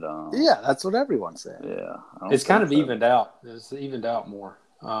 But yeah, that's what everyone said. Yeah, it's kind of evened out. It's evened out more.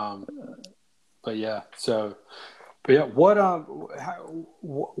 But yeah, so. But yeah,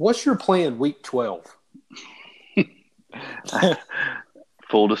 what's your plan week 12?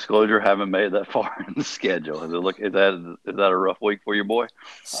 Full disclosure, haven't made it that far in the schedule. Is that a rough week for you, boy?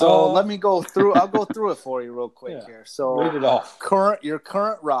 So let me go through. I'll go through it for you real quick here. So read it off. Your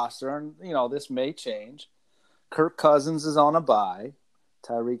current roster, and this may change. Kirk Cousins is on a bye.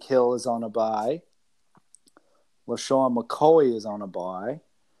 Tyreek Hill is on a bye. LaShawn McCoy is on a bye.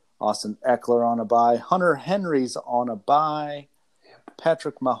 Austin Eckler on a bye. Hunter Henry's on a bye.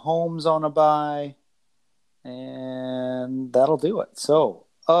 Patrick Mahomes on a bye. And that'll do it. So,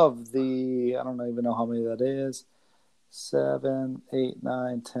 of the, I don't even know how many that is, 7, 8,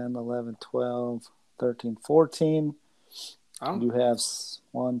 9, 10, 11, 12, 13, 14. You have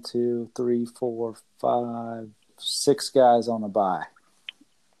 1, 2, 3, 4, 5, 6 guys on a bye.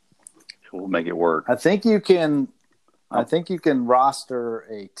 We'll make it work. I think you can roster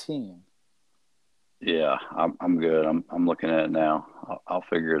a team. Yeah, I'm good. I'm looking at it now. I'll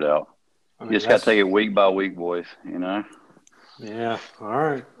figure it out. You just got to take it week by week, boys. Yeah.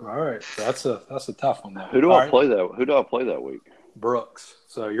 All right. That's a tough one, though. Who do I play that week? Brooks.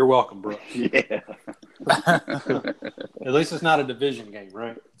 So you're welcome, Brooks. Yeah. At least it's not a division game,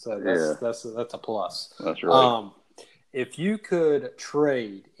 right? So that's a plus. That's right. If you could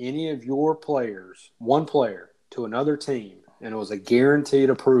trade any of your players, one player, to another team, and it was a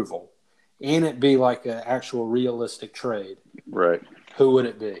guaranteed approval, and it be like an actual realistic trade, right? Who would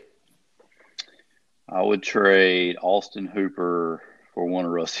it be? I would trade Austin Hooper for one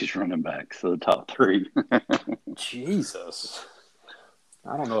of Rusty's running backs, so the top 3. Jesus.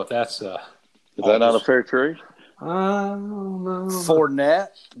 I don't know if that's Is that not a fair trade? I don't know.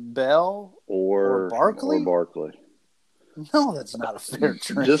 Fournette, Bell, or Barkley? Or Barkley. No, that's not a fair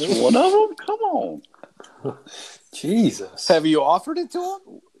trade. Just one of them? Come on. Jesus. Have you offered it to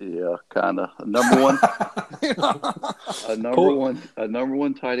him? Yeah, kind of. A number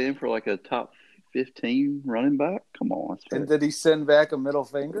one tight end for like a top 15 running back. Come on. And did he send back a middle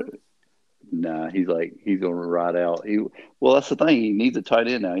finger? Nah, he's gonna ride out. Well, that's the thing. He needs a tight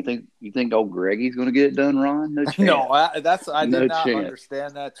end now. You think old Greggy's gonna get it done, Ron? No chance. No, I did not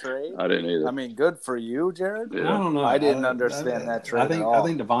understand that trade. I didn't either. I mean, good for you, Jared. Yeah. I don't know. I didn't understand that trade. I think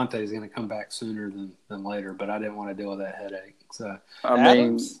Devontae's gonna come back sooner than later, but I didn't want to deal with that headache. So I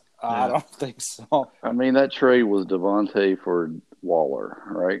don't think so. I mean, that trade was Devontae for Waller,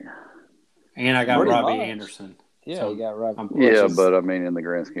 right? And I got Robbie Anderson. Yeah, so, you got Robbie. Yeah, but I mean, in the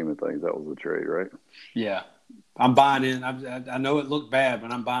grand scheme of things, that was the trade, right? Yeah. I'm buying in. I know it looked bad,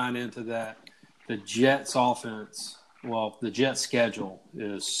 but I'm buying into that. The Jets offense, the Jets schedule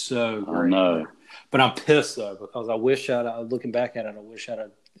is so great. I know. But I'm pissed, though, because I wish looking back at it,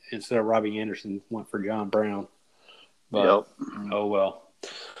 instead of Robbie Anderson, went for John Brown. But, yep. Oh, well.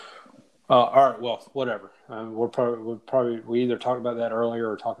 All right, well, whatever. We either talked about that earlier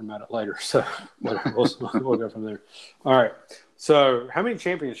or talking about it later. So we'll go from there. All right. So how many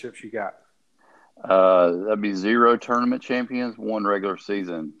championships you got? That'd be 0 tournament champions, 1 regular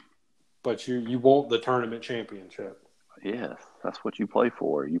season. But you want the tournament championship. Yes, that's what you play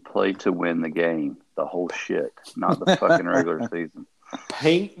for. You play to win the game, the whole shit, not the fucking regular season.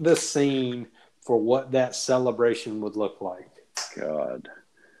 Paint the scene for what that celebration would look like. God.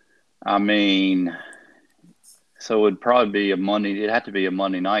 I mean, so it would probably be it'd have to be a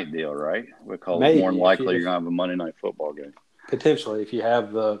Monday night deal, right? Because more than likely you're going to have a Monday night football game. Potentially,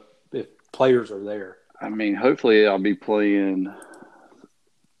 if players are there. I mean, hopefully I'll be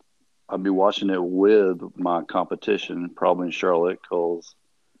watching it with my competition, probably in Charlotte, because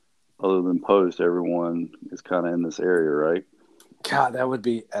other than Post, everyone is kind of in this area, right? God, that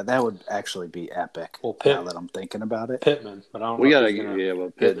would actually be epic. Well, now that I'm thinking about it, Pittman, but I don't. We know gotta if he's gonna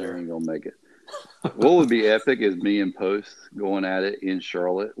but get Pittman ain't gonna make it. What would be epic is me and Post going at it in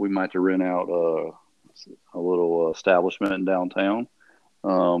Charlotte. We might have to rent out a little establishment in downtown.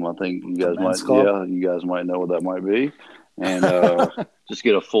 I think you guys might, you guys might know what that might be, and just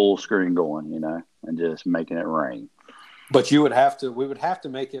get a full screen going, and just making it rain. But we would have to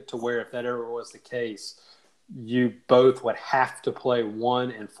make it to where if that ever was the case, you both would have to play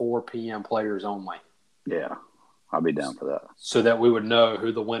 1 and 4 p.m. players only. Yeah, I'll be down for that. So that we would know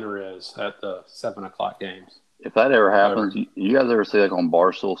who the winner is at the 7 o'clock games. If that ever happens, you guys ever see like on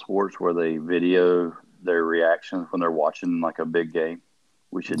Barstool Sports where they video their reactions when they're watching like a big game?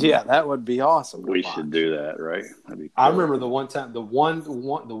 We should. Yeah, that would be awesome. We should do that, right? That'd be cool. I remember the one time, the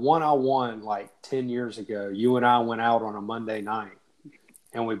one I won like 10 years ago. You and I went out on a Monday night,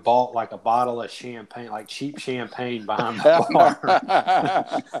 and we bought like a bottle of champagne, like cheap champagne behind the bar,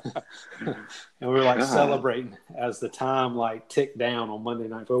 and we were like celebrating as the time like ticked down on Monday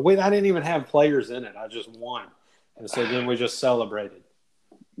night. But I didn't even have players in it. I just won, and so then we just celebrated.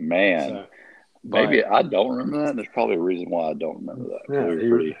 Man. So, maybe I don't remember that. And there's probably a reason why I don't remember that. Yeah, we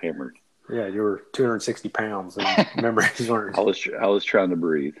were pretty hammered. Yeah, you were 260 pounds. And memories weren't. I was trying to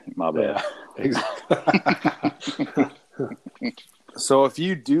breathe. My bad. Yeah, exactly. So if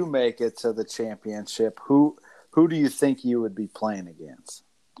you do make it to the championship, who do you think you would be playing against,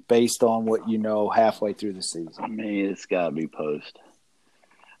 based on what you know halfway through the season? I mean, it's got to be Post.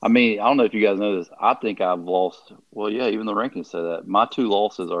 I mean, I don't know if you guys know this. I think I've lost. Well, yeah, even the rankings say that. My 2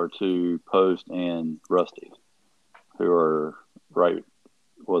 losses are to Post and Rusty, who are right.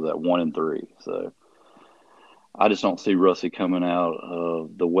 What was that, 1 and 3? So I just don't see Rusty coming out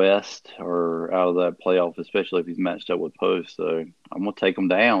of the West or out of that playoff, especially if he's matched up with Post. So I'm gonna take him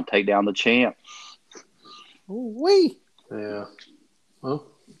down. Take down the champ. Wee. Yeah. Well,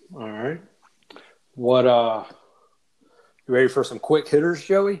 all right. What? You ready for some quick hitters,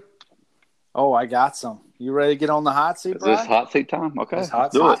 Joey? Oh, I got some. You ready to get on the hot seat, Is this hot seat time? Okay. It's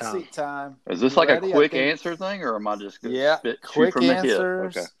hot seat time. Is this like a quick answer thing, or am I just going to quick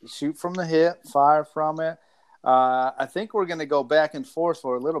answers, shoot from the hip, fire from it? I think we're going to go back and forth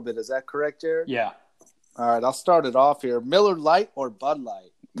for a little bit. Is that correct, Jared? Yeah. All right, I'll start it off here. Miller Lite or Bud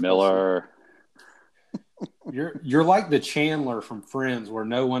Light? Miller. You're like the Chandler from Friends where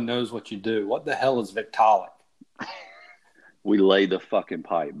no one knows what you do. What the hell is Victaulic? We lay the fucking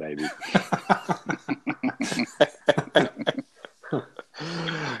pipe, baby.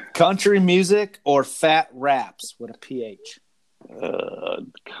 Country music or fat raps with a PH?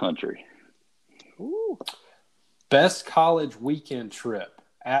 Country. Ooh. Best college weekend trip,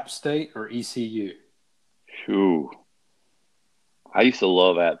 App State or ECU? Ooh. I used to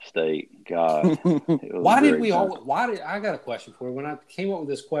love App State. God. I got a question for you. When I came up with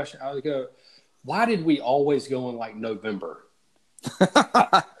this question, I would go, why did we always go in like November?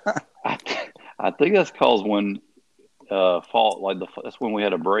 I think that's because when fall, that's when we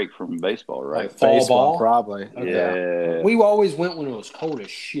had a break from baseball, right? Like fall ball, probably. Okay. Yeah. We always went when it was cold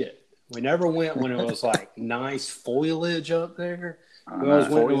as shit. We never went when it was like nice foliage up there. We always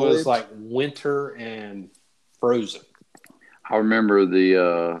went when it was like winter and frozen. I remember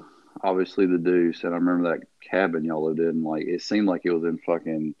obviously the Deuce, and I remember that cabin y'all lived in. Like it seemed like it was in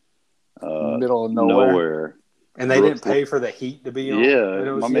fucking middle of nowhere. And they didn't pay for the heat to be on.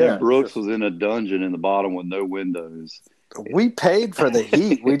 Yeah, my man Brooks was in a dungeon in the bottom with no windows. We paid for the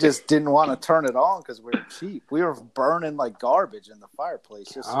heat. We just didn't want to turn it on because we were cheap. We were burning like garbage in the fireplace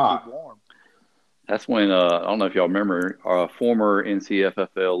just to keep warm. That's when I don't know if y'all remember, former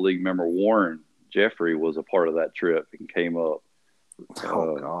NCFFL league member Warren Jeffrey was a part of that trip and came up.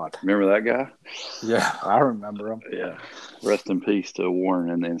 Oh God! Remember that guy? Yeah, I remember him. Yeah, rest in peace to Warren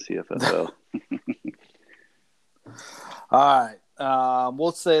and the NCFFL. All right.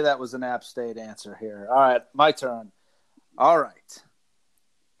 We'll say that was an App State answer here. All right, my turn. All right.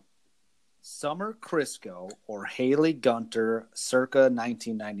 Summer Crisco or Haley Gunter circa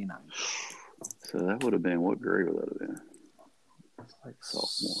 1999? So that would have been, what grade would that have been? Like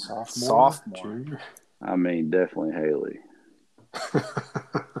Sophomore. I mean, definitely Haley. I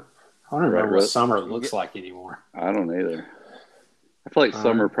don't remember what summer looks like anymore. I don't either. I feel like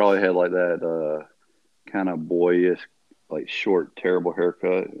Summer probably had like that kind of boyish, like short, terrible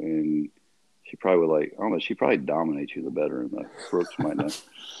haircut, and she probably would like, I don't know, she probably dominates you the bedroom. Though. Brooks might know.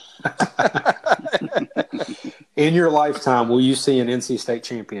 In your lifetime, will you see an NC State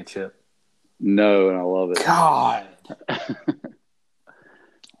championship? No, and I love it. God.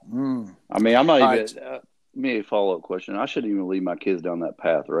 I mean, I'm not even. Me a follow-up question. I shouldn't even lead my kids down that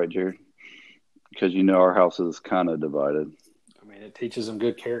path, right, Jared? Because our house is kind of divided. I mean, It teaches them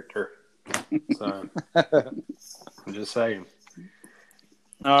good character. So I'm just saying.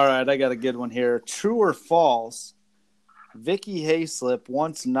 All right, I got a good one here. True or false? Vicky Hayslip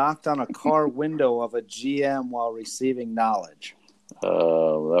once knocked on a car window of a GM while receiving knowledge.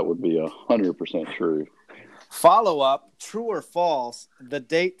 That would be 100% true. Follow up: true or false? The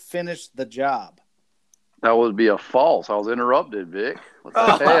date finished the job. That would be a false. I was interrupted, Vic. What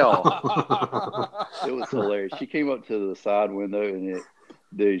the hell? It was hilarious. She came up to the side window and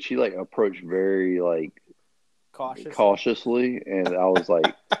she like approached very like cautiously, and I was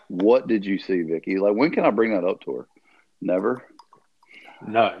like, "What did you see, Vicky? Like, when can I bring that up to her? Never."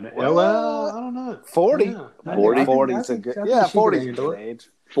 No. Well, I don't know. 40. Yeah. 40? 40 is a good. Yeah, 40 is a good age.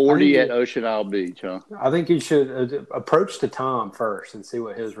 40 at Ocean Isle Beach, huh? I think you should approach to Tom first and see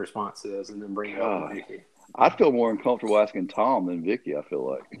what his response is, and then bring it up to Vicky. I'd feel more uncomfortable asking Tom than Vicky, I feel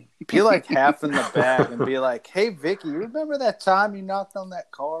like. Be like half in the bag and be like, "Hey, Vicky, you remember that time you knocked on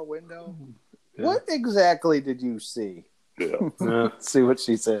that car window? Yeah. What exactly did you see?" Yeah. See what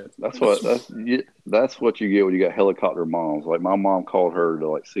she said. That's what you get when you got helicopter moms. Like, my mom called her to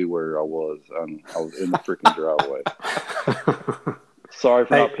like see where I was, and I was in the freaking driveway. Sorry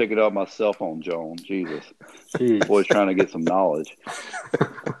for not picking up my cell phone, Joan. Jesus. Boy's trying to get some knowledge.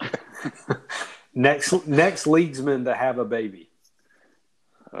 Next leaguesman to have a baby.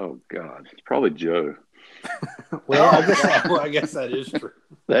 Oh God, it's probably Joe. Well, I guess that is true.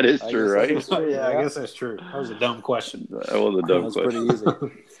 That is true, right? Yeah, I guess that's true. That was a dumb question. That was a dumb question. Pretty easy.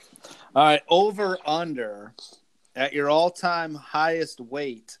 All right, over under at your all-time highest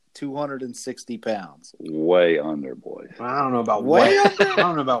weight, 260 pounds. Way under, boys. I don't know about way. I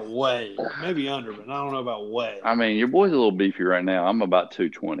don't know about way. Maybe under, but I don't know about way. I mean, your boy's a little beefy right now. I'm about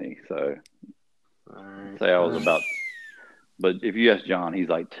 220, so say I was about. But if you ask John, he's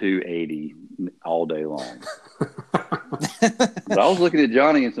like 280 all day long. But I was looking at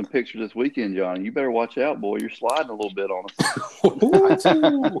Johnny in some pictures this weekend, Johnny. You better watch out, boy. You're sliding a little bit on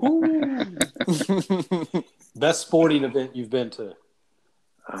us. Best sporting event you've been to?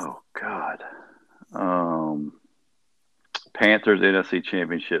 Oh, God. Panthers NFC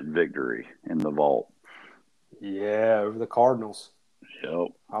Championship victory in the vault. Yeah, over the Cardinals. Yep.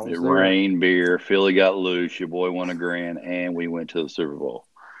 It rained beer. Philly got loose. Your boy won $1,000, and we went to the Super Bowl.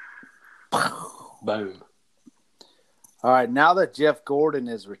 Boom. All right, now that Jeff Gordon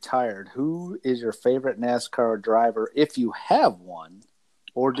is retired, who is your favorite NASCAR driver, if you have one,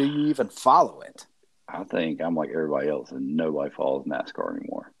 or do you even follow it? I think I'm like everybody else, and nobody follows NASCAR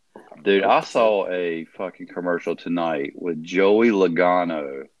anymore. Dude, I saw a fucking commercial tonight with Joey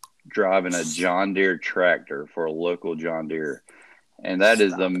Logano driving a John Deere tractor for a local John Deere. And that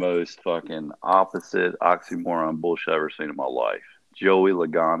is the most fucking opposite oxymoron bullshit I've ever seen in my life. Joey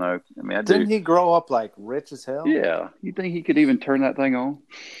Logano. I mean, didn't he grow up like rich as hell? Yeah. You think he could even turn that thing on?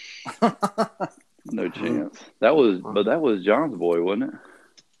 No chance. That was John's boy, wasn't it?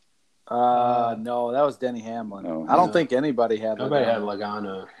 No, that was Denny Hamlin. No, I don't think anybody had. Nobody had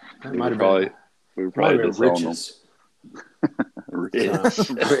Logano. We were probably riches. Riches.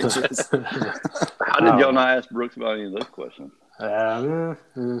 How did y'all not ask Brooks about any of those questions?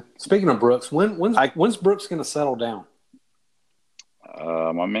 Speaking of Brooks, when's Brooks going to settle down?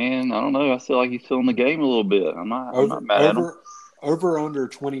 My man, I don't know. I feel like he's still in the game a little bit. I'm not mad at him. Over under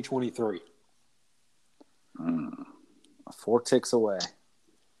 2023. 4 ticks away.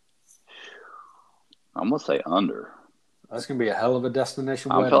 I'm gonna say under. That's gonna be a hell of a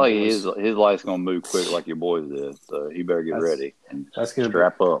destination. I feel like his life's gonna move quick like your boys did. So he better get ready and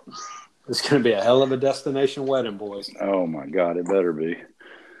strap up. It's gonna be a hell of a destination wedding, boys. Oh my God, it better be.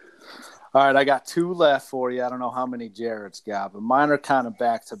 All right, I got 2 left for you. I don't know how many Jared's got, but mine are kind of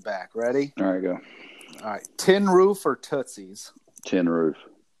back to back. Ready? All right, go. All right, Tin Roof or Tootsie's? Tin Roof.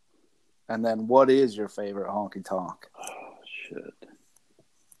 And then, what is your favorite honky tonk? Oh shit.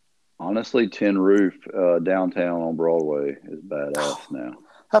 Honestly, Tin Roof downtown on Broadway is badass now.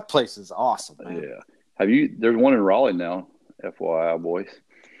 That place is awesome, man. Yeah. There's one in Raleigh now, FYI, boys.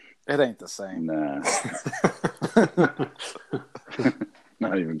 It ain't the same. Nah.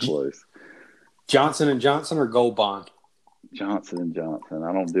 Not even close. Johnson & Johnson or Gold Bond? Johnson & Johnson.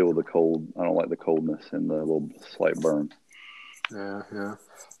 I don't deal with the cold. I don't like the coldness and the little slight burn. Yeah.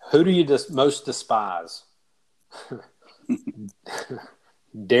 Who do you most despise?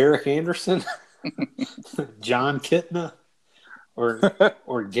 Derek Anderson, John Kitna,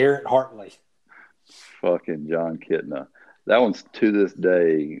 or Garrett Hartley? Fucking John Kitna. That one's to this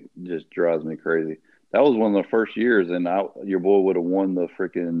day just drives me crazy. That was one of the first years, and your boy would have won the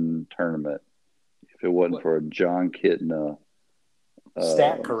freaking tournament if it wasn't for a John Kitna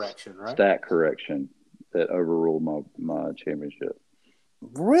stat correction, right? Stat correction. that overruled my championship.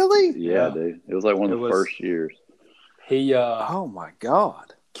 Really? Yeah, dude. It was like one of the first years. He Oh my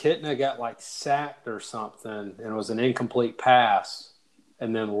God. Kitna got like sacked or something, and it was an incomplete pass.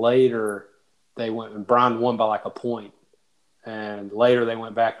 And then later they went and Brian won by like a point. And later they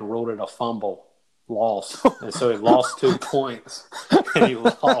went back and ruled it a fumble loss. And so he lost 2 points. And he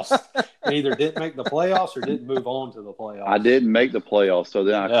lost. He either didn't make the playoffs or didn't move on to the playoffs. I didn't make the playoffs, so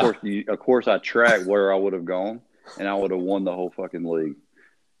then of course I tracked where I would have gone, and I would have won the whole fucking league.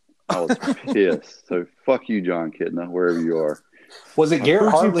 I was pissed. So fuck you, John Kitna, wherever you are. Was it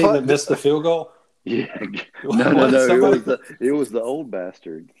Garrett Hartley that missed the field goal? Yeah, no. It was the old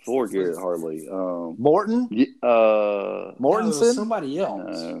bastard for Garrett Hartley. Morton? No, Mortensen? it was somebody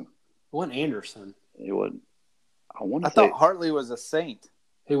else. No, It wasn't Anderson. it wasn't. I thought Hartley was a Saint.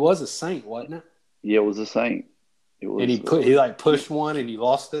 He was a Saint, wasn't it? Yeah, it was the Saint. It was. And he like pushed one and he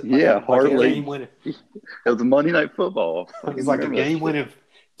lost it. Hartley. It was a Monday Night Football. was like a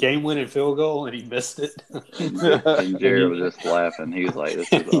game winning field goal and he missed it. And Jared was just laughing. He was like,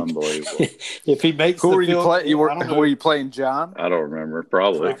 "This is unbelievable." If he makes Were you playing John? I don't remember.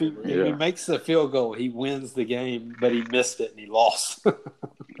 Probably. If he makes the field goal, he wins the game, but he missed it and he lost.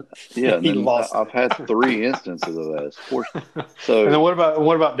 Yeah, he lost. I've had 3 instances of that. Of course. So, and then what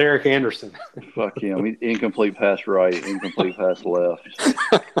about Derek Anderson? Fuck him. Incomplete pass right, incomplete pass left.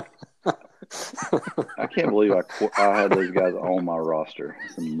 I can't believe I had those guys on my roster.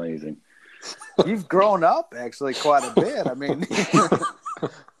 It's amazing. You've grown up actually quite a bit. I mean,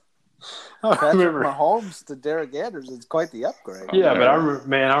 Patrick Mahomes to Derek Anderson is quite the upgrade. Yeah, but I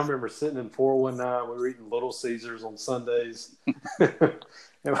remember sitting in 419. We were eating Little Caesars on Sundays.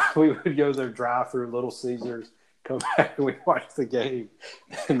 And we would go there, drive through Little Caesars, come back, and we'd watch the game.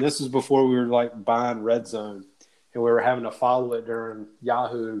 And this was before we were like buying Red Zone, and we were having to follow it during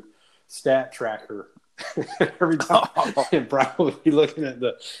Yahoo Stat Tracker. Every time, and Brian would be looking at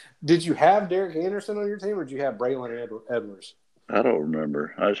Did you have Derek Anderson on your team, or did you have Braylon Edwards? I don't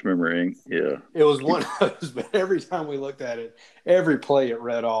remember. I just remember, It was one of those, but every time we looked at it, every play it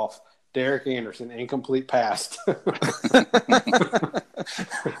read off. Derek Anderson, incomplete pass. But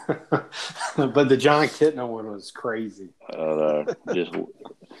the John Kitna one was crazy.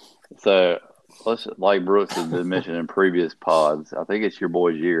 So, like Brooks has been mentioned in previous pods, I think it's your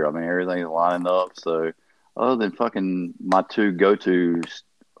boy's year. I mean, everything's lining up. So, other than fucking my 2 go-to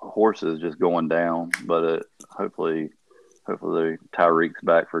horses just going down, but hopefully Tyreek's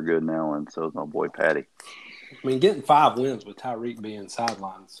back for good now, and so is my boy Patty. I mean, getting 5 wins with Tyreek being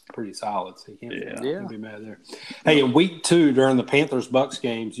sidelined is pretty solid. So you can't be mad there. Hey, in week 2 during the Panthers-Bucks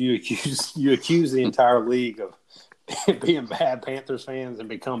games, you accuse the entire league of being bad Panthers fans and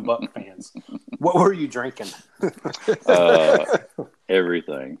become Buck fans. What were you drinking?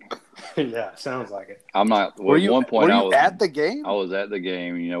 Everything. Yeah, sounds like it. I'm not. Were you at the game? I was at the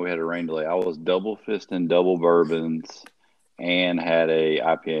game. We had a rain delay. I was double fisting double bourbons and had a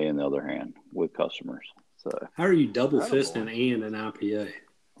IPA in the other hand with customers. So how are you double fisting and an IPA?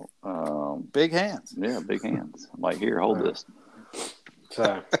 Big hands. Yeah, big hands. I'm like, here, hold this.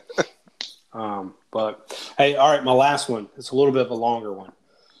 So, but hey, all right, my last one. It's a little bit of a longer one.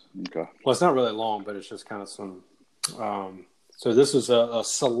 Okay. Well, it's not really long, but it's just kind of some. So this is a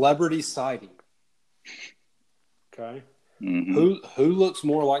celebrity sighting. Okay. Mm-hmm. Who looks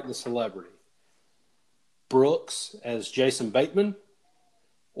more like the celebrity? Brooks as Jason Bateman,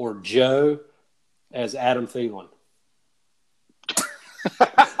 or Joe as Adam Thielen?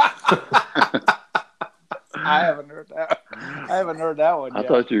 I haven't heard that one yet. I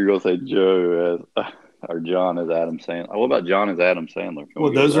thought you were going to say Joe as or John as Adam Sandler. What about John as Adam Sandler?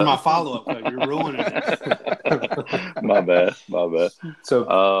 Well, those are my follow-up. You're ruining it. My bad.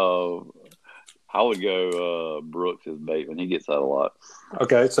 So, I would go Brooks as Bateman. He gets that a lot.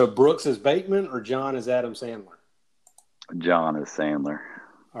 Okay, so Brooks as Bateman or John as Adam Sandler? John as Sandler.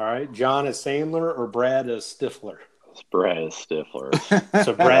 All right, John as Sandler or Brad as Stifler? It's Brad as Stifler.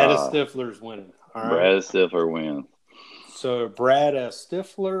 So Brad as Stifler's winning. All right. Brad as Stifler wins. So Brad as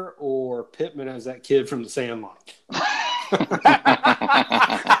Stifler or Pittman as that kid from the Sandlot?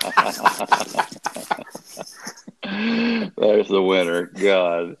 There's the winner.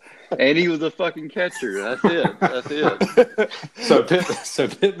 God. And he was a fucking catcher. That's it. So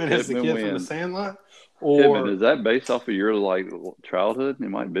Pittman is the kid from the Sandlot? Or Pittman, is that based off of your childhood? It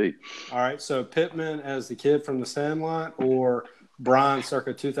might be. All right. So Pittman as the kid from the Sandlot, or Brian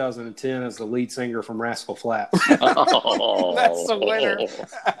circa 2010 as the lead singer from Rascal Flatts? Oh, that's the winner.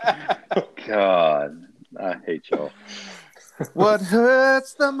 God, I hate y'all. What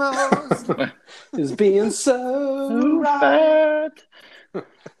hurts the most is being so right.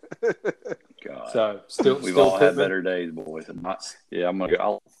 God. So still, We've still all had Pittman. better days, boys. I'm gonna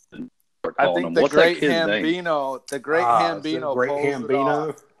go. I think the great Hambino, The great great pulls it Hambino.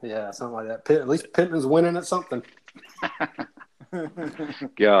 off. Yeah, something like that. At least Pittman's winning at something.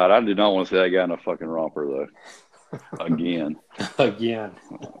 God, I did not want to see that guy in a fucking romper though. Again.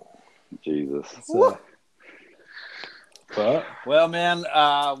 Jesus. Well, man,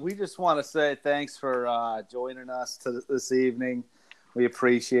 we just want to say thanks for joining us this evening. We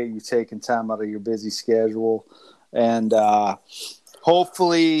appreciate you taking time out of your busy schedule, and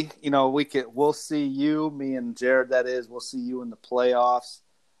hopefully, we'll see you, me and Jared. That is, we'll see you in the playoffs.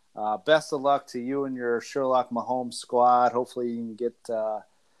 Best of luck to you and your Sherlock Mahomes squad. Hopefully, you can get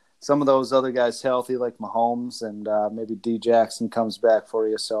some of those other guys healthy, like Mahomes, and maybe D Jackson comes back for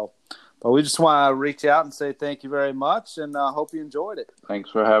you. So. But we just want to reach out and say thank you very much, and hope you enjoyed it. Thanks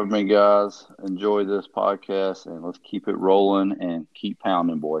for having me, guys. Enjoy this podcast, and let's keep it rolling and keep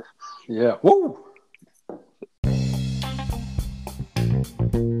pounding, boys. Yeah. Woo!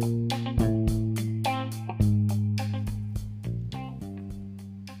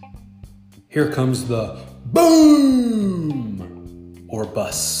 Here comes the boom or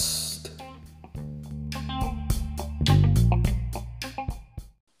bust.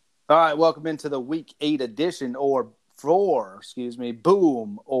 All right, welcome into the Week 8 edition, boom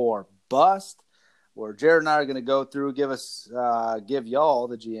or bust, where Jared and I are going to go through, give y'all,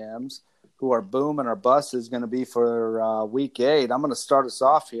 the GMs, who our boom and our bust is going to be for Week 8. I'm going to start us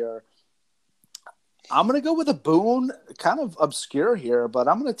off here. I'm going to go with a boom, kind of obscure here, but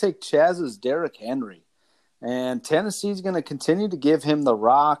I'm going to take Chaz's Derrick Henry. And Tennessee's going to continue to give him the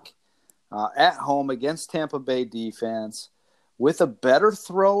rock at home against Tampa Bay defense. With a better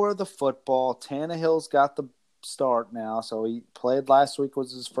thrower of the football, Tannehill's got the start now. So he played last week,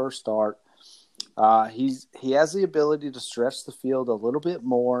 was his first start. He has the ability to stretch the field a little bit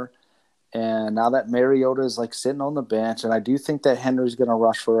more. And now that Mariota is like sitting on the bench, and I do think that Henry's going to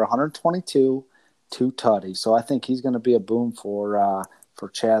rush for 122, 2 tutties. So I think he's going to be a boom for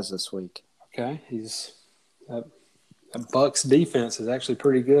Chaz this week. Okay, Bucks defense is actually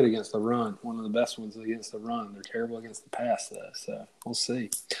pretty good against the run. One of the best ones against the run. They're terrible against the pass, though. So we'll see.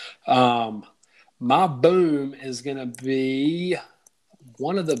 My boom is going to be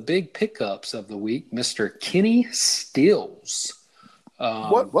one of the big pickups of the week, Mr. Kenny Stills.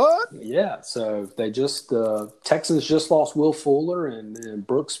 What? Yeah. So they Texans just lost Will Fuller, and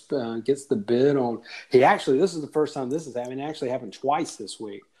Brooks gets the bid on. This is the first time this is happening. It actually happened twice this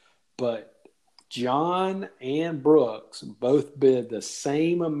week, but John and Brooks both bid the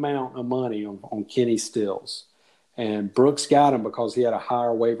same amount of money on Kenny Stills, and Brooks got him because he had a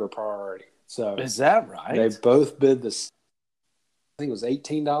higher waiver priority. So is that right? They both bid I think it was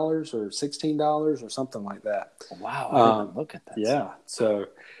 $18 or $16 or something like that. Wow! I didn't look at that. Yeah. So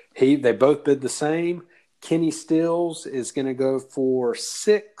they both bid the same. Kenny Stills is going to go for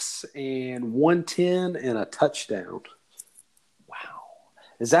 6 and 110 and a touchdown.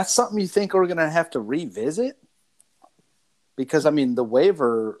 Is that something you think we're going to have to revisit? Because, the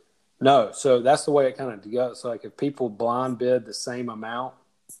waiver – No, so that's the way it kind of goes. So, like, if people blind bid the same amount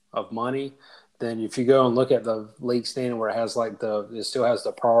of money, then if you go and look at the league standing where it has, it still has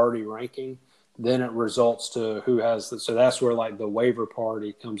the priority ranking, then it results to who has – so that's where, the waiver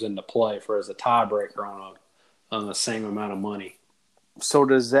party comes into play as a tiebreaker on the same amount of money. So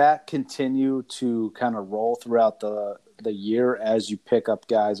does that continue to kind of roll throughout the year as you pick up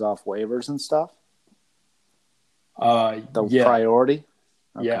guys off waivers and stuff? Priority?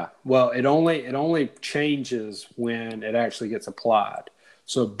 Okay. Yeah. Well, it only changes when it actually gets applied.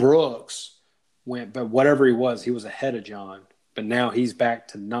 So Brooks went, but whatever he was ahead of John, but now he's back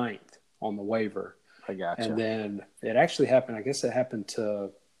to 9th on the waiver. I gotcha. And then it actually happened, I guess it happened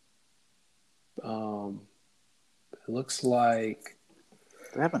to, it looks like.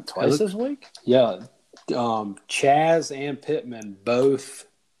 Did it happen twice this week? Yeah. Chaz and Pittman both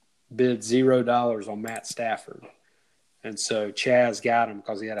bid $0 on Matt Stafford. And so Chaz got him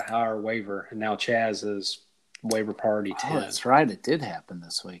because he had a higher waiver, and now Chaz is waiver priority 10. Oh, that's right. It did happen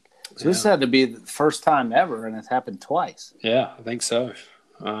this week. So this had to be the first time ever, and it's happened twice. Yeah, I think so.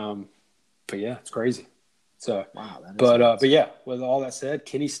 But yeah, it's crazy. So, wow. But yeah, with all that said,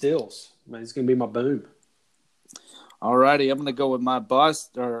 Kenny Stills, he's going to be my boom. All righty, I'm going to go with my bust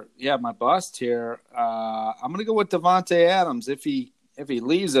here. I'm going to go with Devontae Adams. If he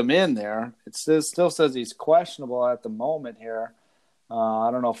leaves him in there, it still says he's questionable at the moment here. I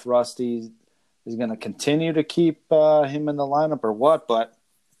don't know if Rusty is going to continue to keep him in the lineup or what, but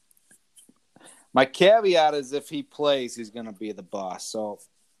my caveat is if he plays, he's going to be the boss. So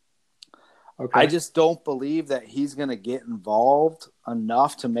okay. I just don't believe that he's going to get involved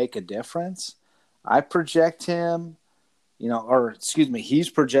enough to make a difference. I project him, he's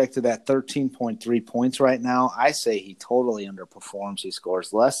projected at 13.3 points right now. I say he totally underperforms. He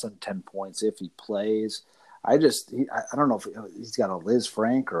scores less than 10 points if he plays. I don't know if he's got a Liz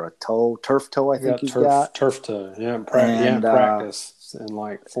Frank or a turf toe. I think he's got turf toe. Yeah, practice in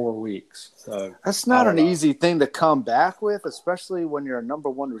like 4 weeks. So that's not an easy thing to come back with, especially when you're a number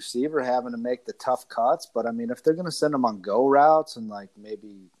one receiver having to make the tough cuts. But I mean, if they're going to send him on go routes and like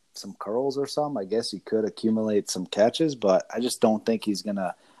maybe some curls or something, I guess he could accumulate some catches. But I just don't think he's going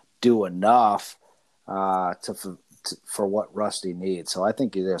to do enough for what Rusty needs. So I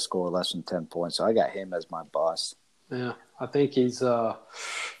think he's going to score less than 10 points. So I got him as my bust. Yeah, I think he's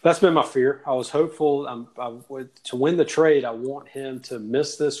that's been my fear. I was hopeful to win the trade. I want him to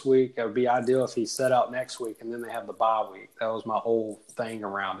miss this week. It would be ideal if he set out next week and then they have the bye week. That was my whole thing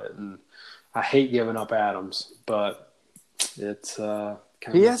around it. And I hate giving up Adams, but it's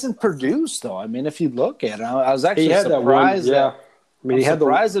he hasn't produced, though. I mean, if you look at it, I was actually surprised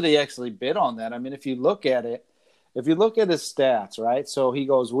that he actually bid on that. I mean, if you look at it, if you look at his stats, right? So he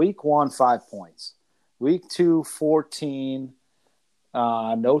goes week 1, 5 points. Week 2, 14,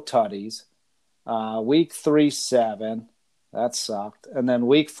 no tutties. Week 3, 7. That sucked. And then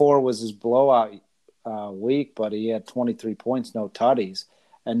week 4 was his blowout week, but he had 23 points, no tutties,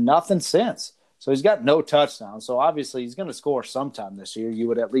 and nothing since. So he's got no touchdowns. So obviously he's going to score sometime this year, you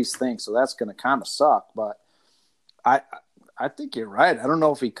would at least think. So that's going to kind of suck. But I think you're right. I don't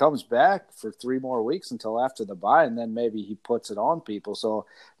know if he comes back for 3 more weeks until after the bye, and then maybe he puts it on people. So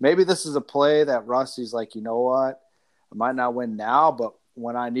maybe this is a play that Rusty's like, you know what? I might not win now, but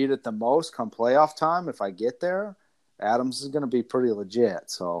when I need it the most, come playoff time, if I get there, Adams is going to be pretty legit.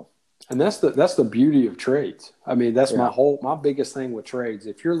 So, and that's the beauty of trades. I mean, that's my biggest thing with trades.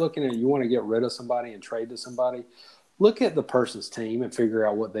 If you're looking at you want to get rid of somebody and trade to somebody, look at the person's team and figure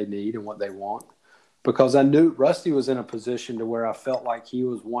out what they need and what they want. Because I knew Rusty was in a position to where I felt like he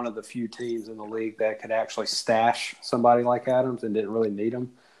was one of the few teams in the league that could actually stash somebody like Adams and didn't really need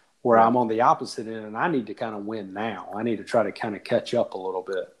him. Where I'm on the opposite end and I need to kind of win now. I need to try to kind of catch up a little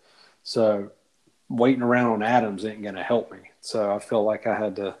bit. So waiting around on Adams ain't going to help me. So I feel like I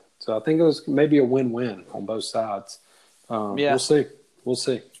had to. So I think it was maybe a win-win on both sides. We'll see.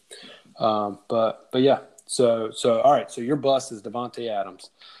 But yeah. So all right. So your bust is Devontae Adams.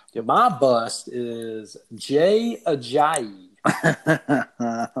 My bust is Jay Ajayi.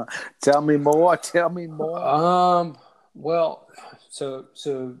 Tell me more. Well,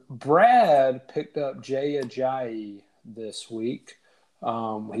 so Brad picked up Jay Ajayi this week.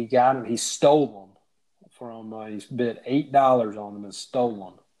 He got him. He stole him from. He bid $8 on him and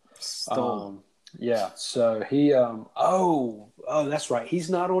stole him. Yeah. So he. Oh, that's right. He's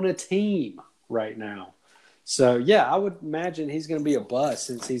not on a team right now. So, yeah, I would imagine he's going to be a bust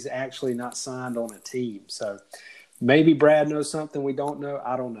since he's actually not signed on a team. So, maybe Brad knows something we don't know.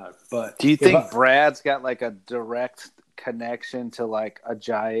 I don't know. But do you think Brad's got like a direct connection to like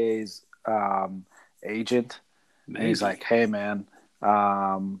Ajayi's agent? Maybe. And he's like, hey, man,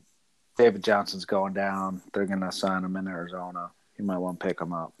 David Johnson's going down. They're going to sign him in Arizona. You might want to pick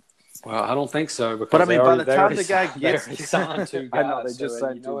him up. Well, I don't think so. Because but I mean, by the time the guy gets signed 2 guys, I know they just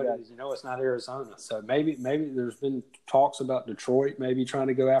signed 2 guys. It's not Arizona. So maybe there's been talks about Detroit maybe trying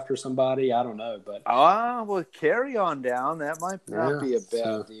to go after somebody. I don't know, but well, carry on down. That might not be a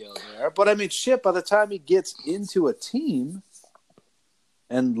bad deal there. But I mean, by the time he gets into a team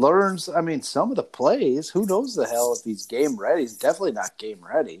and learns, I mean, some of the plays, who knows the hell if he's game ready? He's definitely not game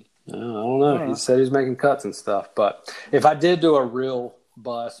ready. I don't know. He said he's making cuts and stuff. But if I did do a real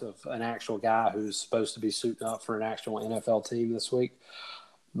bust of an actual guy who's supposed to be suiting up for an actual NFL team this week,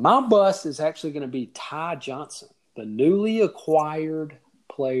 my bust is actually going to be Ty Johnson, the newly acquired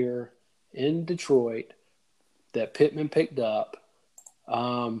player in Detroit that Pittman picked up.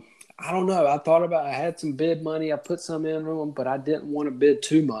 I don't know. I had some bid money. I put some in on him, but I didn't want to bid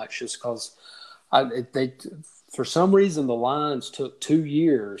too much just because for some reason, the Lions took 2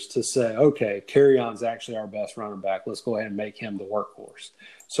 years to say, okay, Kerryon's actually our best running back. Let's go ahead and make him the workhorse.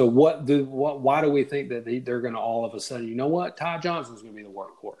 So why do we think that they're going to all of a sudden, you know what, Ty Johnson's going to be the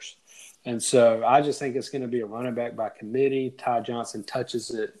workhorse? And so I just think it's going to be a running back by committee. Ty Johnson touches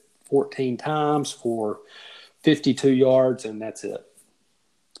it 14 times for 52 yards, and that's it.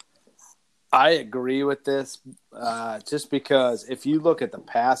 I agree with this just because if you look at the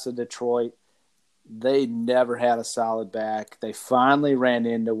past of Detroit, they never had a solid back. They finally ran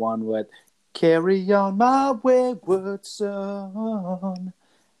into one with "Carry on my wayward son,"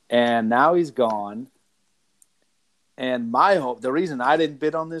 and now he's gone. And my hope, the reason I didn't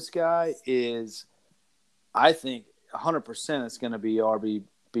bid on this guy is I think 100% it's going to be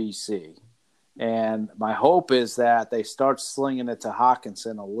RBBC. And my hope is that they start slinging it to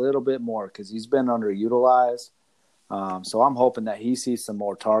Hockenson a little bit more because he's been underutilized. So I'm hoping that he sees some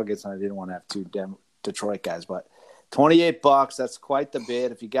more targets, and I didn't want to have two Detroit guys. But $28, that's quite the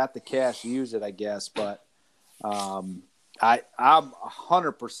bid. If you got the cash, use it, I guess. But I'm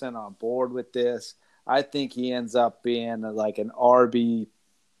 100% on board with this. I think he ends up being like an RB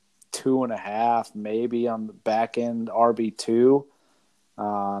 2.5, maybe on the back end RB2.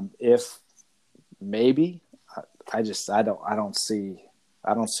 If maybe, I don't see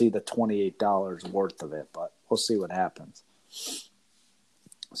the $28 worth of it, but we'll see what happens.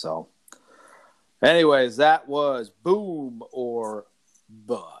 So, anyways, that was boom or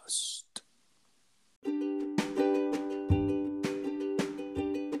bust.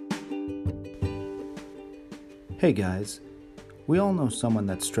 Hey guys, we all know someone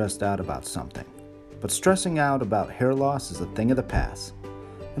that's stressed out about something, but stressing out about hair loss is a thing of the past.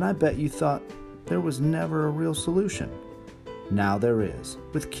 And I bet you thought there was never a real solution. Now there is,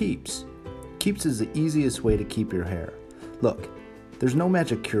 with Keeps. Keeps is the easiest way to keep your hair. Look, there's no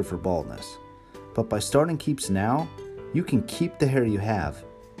magic cure for baldness, but by starting Keeps now, you can keep the hair you have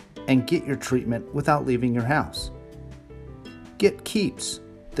and get your treatment without leaving your house. Get Keeps,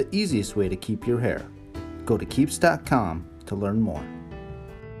 the easiest way to keep your hair. Go to Keeps.com to learn more.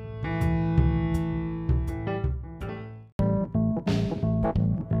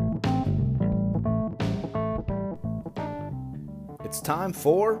 It's time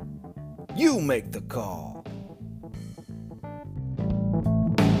for You Make the Call.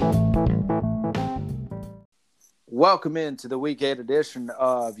 Welcome into the Week 8 edition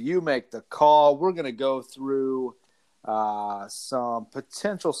of You Make the Call. We're going to go through some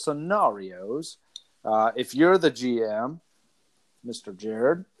potential scenarios. If you're the GM, Mr.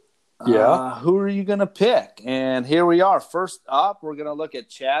 Jared, who are you going to pick? And here we are. First up, we're going to look at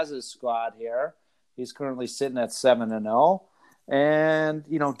Chaz's squad here. He's currently sitting at 7-0. And,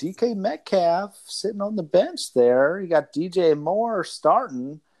 DK Metcalf sitting on the bench there. You got DJ Moore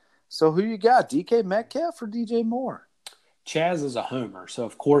starting. So who you got, DK Metcalf or DJ Moore? Chaz is a homer, so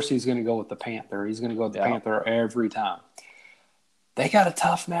of course he's going to go with the Panther. He's going to go with the Panther every time. They got a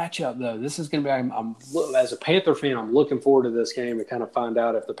tough matchup, though. This is going to be I'm as a Panther fan, I'm looking forward to this game to kind of find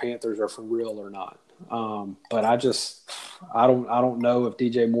out if the Panthers are for real or not. But I don't know if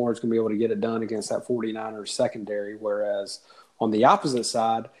DJ Moore is going to be able to get it done against that 49ers secondary, whereas on the opposite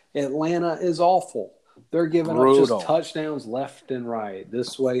side, Atlanta is awful. They're giving up just touchdowns left and right,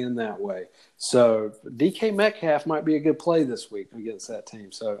 this way and that way. So DK Metcalf might be a good play this week against that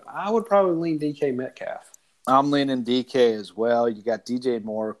team. So I would probably lean DK Metcalf. I'm leaning DK as well. You got DJ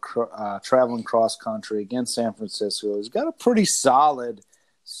Moore traveling cross country against San Francisco. He's got a pretty solid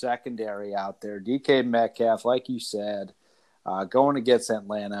secondary out there. DK Metcalf, like you said, going against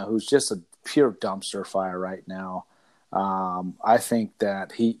Atlanta, who's just a pure dumpster fire right now. I think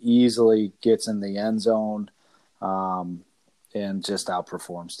that he easily gets in the end zone and just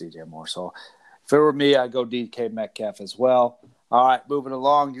outperforms DJ Moore. So if it were me, I'd go DK Metcalf as well. All right, moving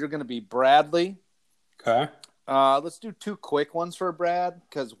along. You're going to be Bradley. Okay. Let's do two quick ones for Brad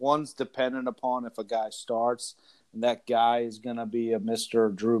because one's dependent upon if a guy starts, and that guy is going to be a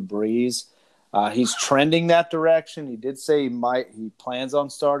Mr. Drew Brees. He's trending that direction. He did say he plans on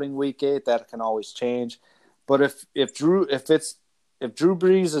starting Week 8. That can always change. But if Drew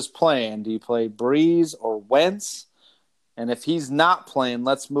Brees is playing, do you play Brees or Wentz? And if he's not playing,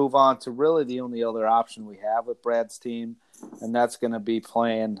 let's move on to really the only other option we have with Brad's team, and that's going to be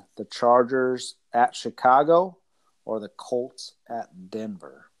playing the Chargers at Chicago or the Colts at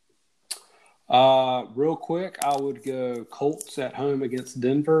Denver. Real quick, I would go Colts at home against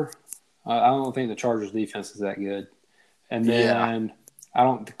Denver. I don't think the Chargers defense is that good. And then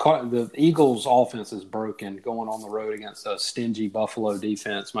the Eagles offense is broken. Going on the road against a stingy Buffalo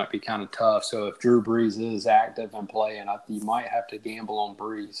defense might be kind of tough. So if Drew Brees is active and playing, you might have to gamble on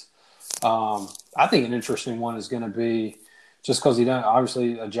Brees. I think an interesting one is going to be just because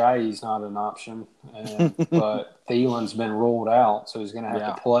obviously Ajayi's not an option, but Thielen's been ruled out, so he's going to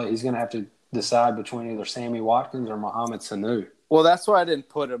have to play. He's going to have to decide between either Sammy Watkins or Mohamed Sanu. Well, that's why I didn't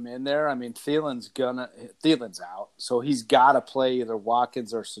put him in there. I mean, Thielen's out, so he's got to play either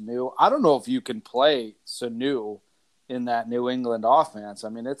Watkins or Sanu. I don't know if you can play Sanu in that New England offense. I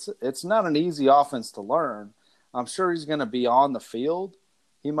mean, it's not an easy offense to learn. I'm sure he's going to be on the field.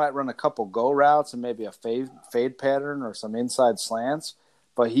 He might run a couple go routes and maybe a fade pattern or some inside slants,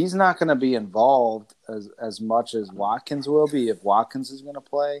 but he's not going to be involved as much as Watkins will be if Watkins is going to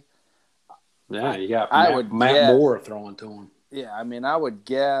play. Yeah, you got Matt Moore throwing to him. Yeah, I mean, I would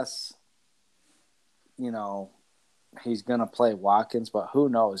guess, he's going to play Watkins, but who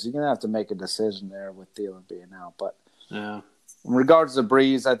knows? He's going to have to make a decision there with Thielen being out. But Yeah. in regards to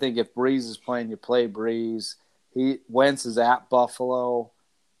Breeze, I think if Breeze is playing, you play Breeze. Wentz is at Buffalo.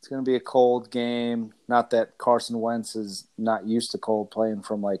 It's going to be a cold game. Not that Carson Wentz is not used to cold, playing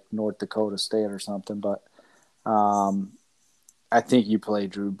from like North Dakota State or something, but I think you play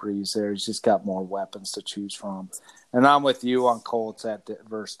Drew Brees there. He's just got more weapons to choose from. And I'm with you on Colts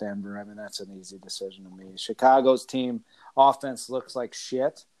versus Denver. I mean, that's an easy decision to me. Chicago's team offense looks like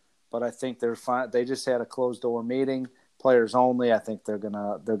shit, but I think they're fine. They just had a closed door meeting, players only. I think they're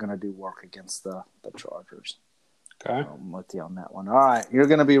gonna do work against the Chargers. Okay. I'm with you on that one. All right, you're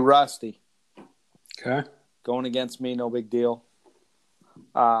gonna be Rusty. Okay. Going against me, no big deal.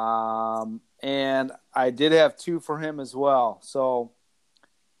 And I did have two for him as well. So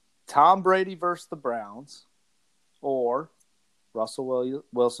Tom Brady versus the Browns, or Russell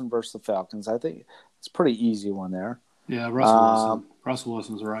Wilson versus the Falcons. I think it's a pretty easy one there. Yeah, Russell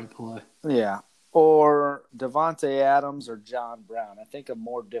Wilson's the right play. Yeah. Or Devontae Adams or John Brown. I think a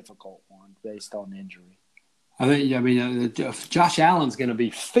more difficult one based on injury. Josh Allen's going to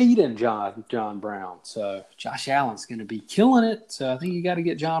be feeding John Brown. So Josh Allen's going to be killing it. So I think you got to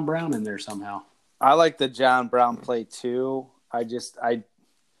get John Brown in there somehow. I like the John Brown play too. It's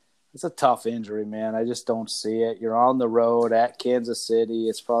a tough injury, man. I just don't see it. You're on the road at Kansas City.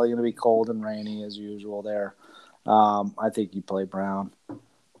 It's probably going to be cold and rainy as usual there. I think you play Brown.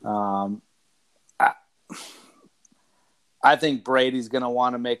 I think Brady's going to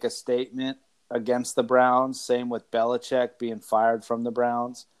want to make a statement against the Browns. Same with Belichick being fired from the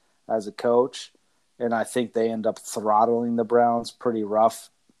Browns as a coach. And I think they end up throttling the Browns pretty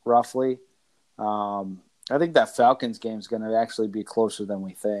roughly. I think that Falcons game is going to actually be closer than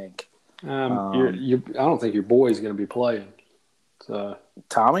we think. I don't think your boy's going to be playing. So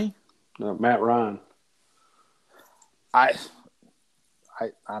Tommy? No, Matt Ryan. I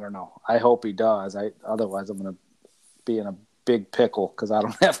don't know. I hope he does. Otherwise, I'm going to be in a big pickle because I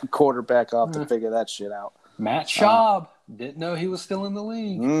don't have a quarterback. I'll have to figure that shit out. Matt Schaub. Didn't know he was still in the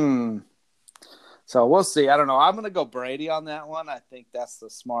league. So we'll see. I don't know. I'm going to go Brady on that one. I think that's the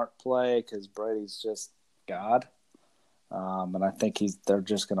smart play because Brady's just God. And I think they're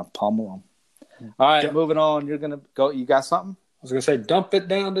just going to pummel him. All right, moving on. You're going to go. You got something? I was going to say, dump it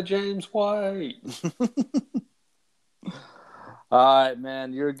down to James White. All right,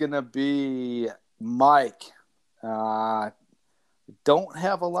 man. You're going to be Mike. Don't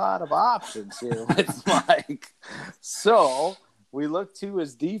have a lot of options here with Mike. So we look to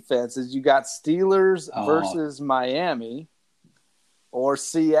his defenses. You got Steelers versus Miami, or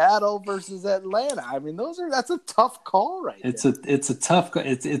Seattle versus Atlanta. I mean, that's a tough call right It's there.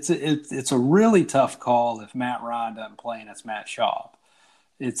 It's a really tough call if Matt Ryan doesn't play and it's Matt Schaub.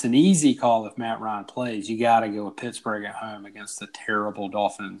 It's an easy call if Matt Ryan plays. You got to go with Pittsburgh at home against the terrible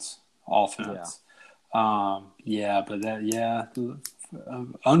Dolphins offense.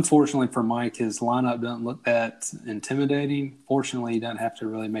 Unfortunately for Mike, his lineup doesn't look that intimidating. Fortunately, he doesn't have to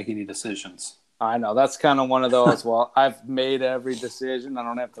really make any decisions. I know. That's kind of one of those, well, I've made every decision. I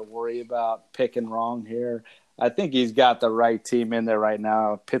don't have to worry about picking wrong here. I think he's got the right team in there right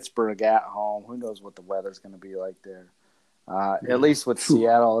now. Pittsburgh at home. Who knows what the weather's going to be like there. At least with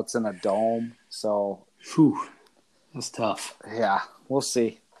Seattle, it's in a dome. So that's tough. Yeah, we'll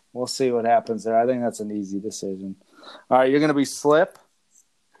see. We'll see what happens there. I think that's an easy decision. All right, you're going to be Slip.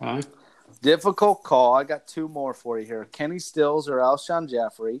 Okay. Difficult call. I got two more for you here. Kenny Stills or Alshon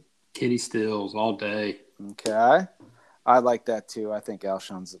Jeffrey. Kenny Stills all day. Okay. I like that too. I think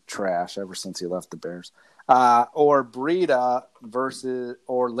Alshon's trash ever since he left the Bears. Or Breida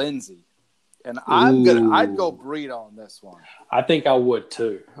or Lindsey. And I'd go Breida on this one. I think I would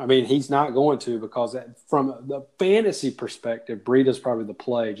too. I mean, he's not going to because from the fantasy perspective, Breida's probably the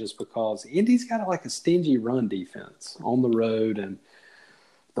play just because Indy's got like a stingy run defense on the road, and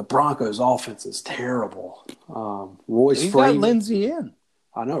the Broncos' offense is terrible. Royce Freeman got Lindsey in.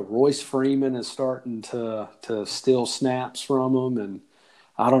 I know Royce Freeman is starting to steal snaps from him, and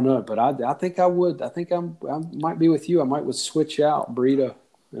I don't know, but I think I would. I think I might be with you. I might switch out Breida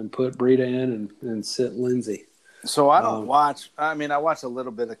and put Breida in and sit Lindsey. So I don't watch. I mean, I watch a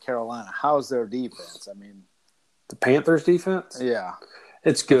little bit of Carolina. How's their defense? I mean, the Panthers' defense. Yeah,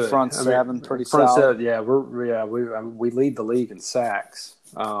 it's good. Front seven, pretty solid. We lead the league in sacks,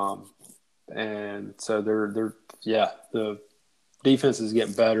 and so the defense is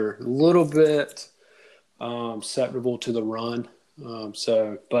getting better. A little bit susceptible to the run.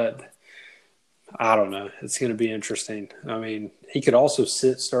 But I don't know. It's going to be interesting. I mean, he could also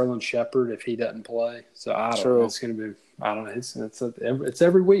sit Sterling Shepard if he doesn't play. So I don't know. It's going to be. I don't know. It's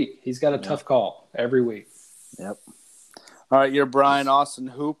every week. He's got a tough call every week. Yep. All right, you're Brian Austin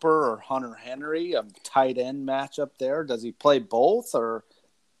Hooper or Hunter Henry, a tight end matchup there. Does he play both or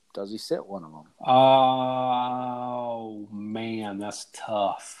does he sit one of them? Oh, man, that's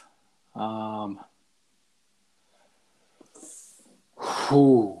tough. Oh,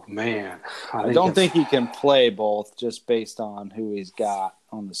 man. I don't think he can play both just based on who he's got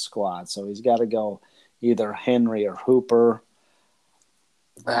on the squad. So he's got to go either Henry or Hooper.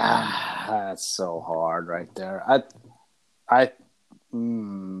 That's so hard right there.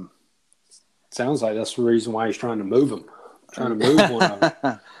 Sounds like that's the reason why he's trying to move him. Trying to move one of them.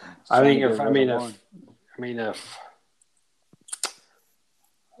 If I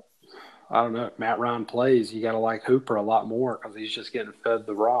don't know, if Matt Ryan plays, you got to like Hooper a lot more because he's just getting fed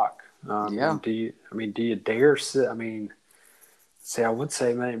the rock. Yeah. Do you dare sit? I would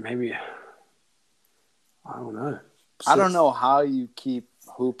say maybe I don't know. I don't know how you keep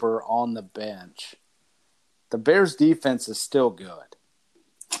Hooper on the bench. The Bears' defense is still good.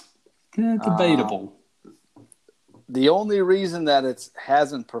 Debatable. The only reason that it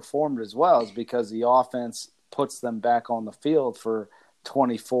hasn't performed as well is because the offense puts them back on the field for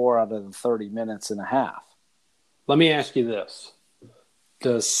 24 out of the 30 minutes and a half. Let me ask you this.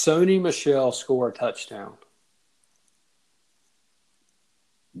 Does Sony Michel score a touchdown?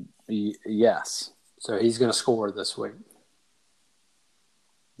 Yes. So he's going to score this week?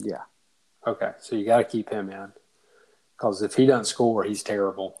 Yeah. Okay, so you got to keep him in. Because if he doesn't score, he's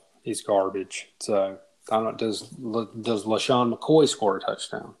terrible. He's garbage. So I don't. Does LaShawn McCoy score a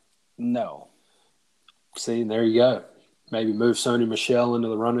touchdown? No. See, there you go. Maybe move Sony Michel into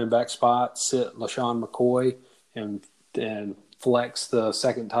the running back spot, sit LaShawn McCoy, and flex the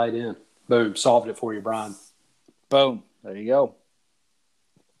second tight end. Boom, solved it for you, Brian. Boom. There you go.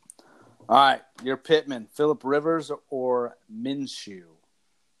 All right, you're Pittman, Phillip Rivers or Minshew.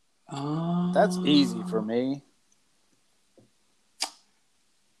 That's easy for me.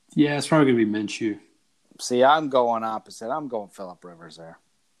 Yeah, it's probably going to be Minshew. See, I'm going opposite. I'm going Phillip Rivers there.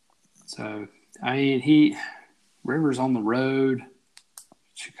 So, Rivers on the road,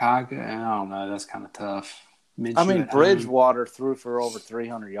 Chicago, I don't know. That's kind of tough. Minshew Bridgewater threw for over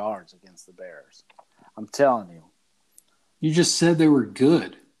 300 yards against the Bears. I'm telling you. You just said they were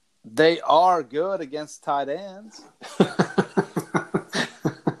good. They are good against tight ends.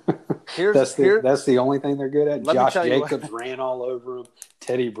 That's the only thing they're good at. Josh Jacobs ran ran all over him.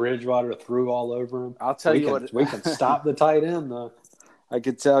 Teddy Bridgewater threw all over him. I'll tell you what. We can stop the tight end, though. I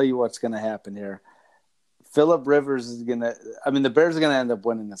could tell you what's going to happen here. Phillip Rivers is going to – the Bears are going to end up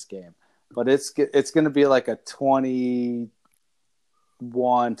winning this game. But it's going to be like a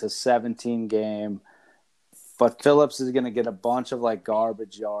 21-17 game. But Phillips is going to get a bunch of,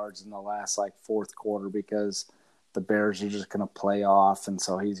 garbage yards in the last, fourth quarter because the Bears are just going to play off, and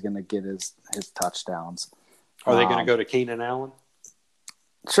so he's going to get his touchdowns. Are they going to go to Keenan Allen?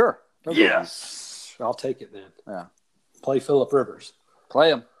 Sure. Yes. I'll take it then. Yeah. Play Phillip Rivers. Play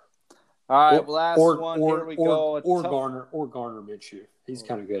him. All right, last one. Here we go. Garner Minshew. He's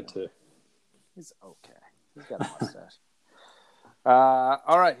kind of good, too. He's okay. He's got a mustache.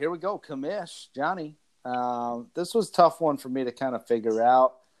 All right, here we go. Commish, Johnny. This was a tough one for me to kind of figure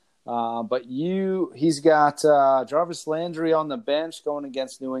out. But he's got Jarvis Landry on the bench going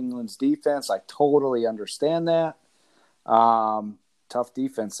against New England's defense. I totally understand that. Tough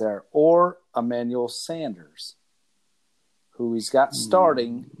defense there. Or Emmanuel Sanders, who he's got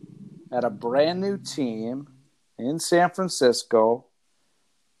starting at a brand new team in San Francisco.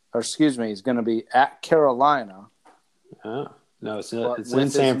 Or excuse me, he's going to be at Carolina. No, it's in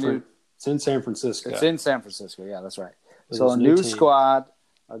San Francisco. It's in San Francisco. It's in San Francisco. Yeah, that's right. So a new squad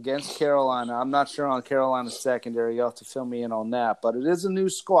against Carolina. I'm not sure on Carolina's secondary. You'll have to fill me in on that. But it is a new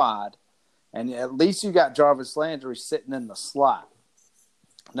squad. And at least you got Jarvis Landry sitting in the slot.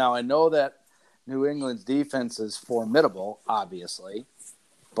 Now, I know that New England's defense is formidable, obviously.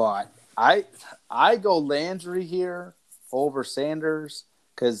 But I go Landry here over Sanders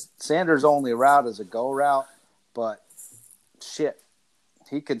because Sanders' only route is a go route. But, shit,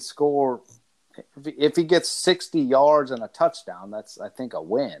 he could score – if he gets 60 yards and a touchdown, that's, I think, a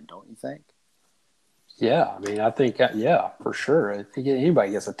win, don't you think? Yeah, I think, for sure. If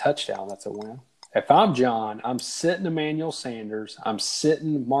anybody gets a touchdown, that's a win. If I'm John, I'm sitting Emmanuel Sanders, I'm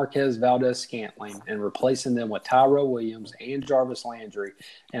sitting Marquez Valdez-Scantling and replacing them with Tyrell Williams and Jarvis Landry,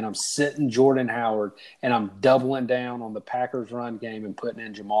 and I'm sitting Jordan Howard, and I'm doubling down on the Packers run game and putting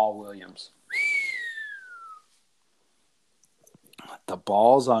in Jamal Williams. The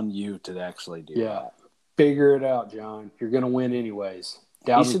ball's on you to actually do that. Figure it out, John. You're going to win anyways.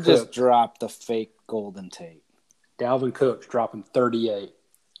 You should just drop the fake Golden Tate. Dalvin Cook's dropping 38.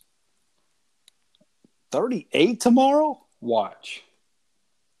 38 tomorrow? Watch.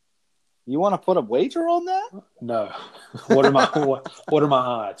 You want to put a wager on that? No. What are my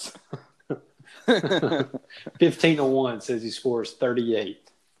odds? 15-1 says he scores 38.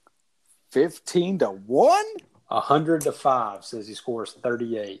 15-1? 100-5 says he scores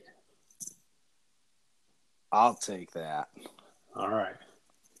 38. I'll take that. All right.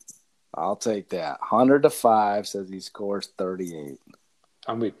 I'll take that. 100-5 says he scores 38.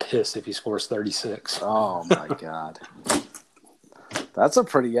 I'm going to be pissed if he scores 36. Oh, my God. That's a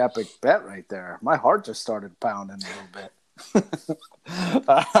pretty epic bet right there. My heart just started pounding a little bit.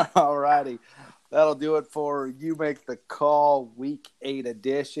 All righty. That'll do it for You Make the Call Week 8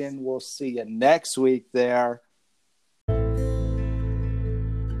 edition. We'll see you next week there.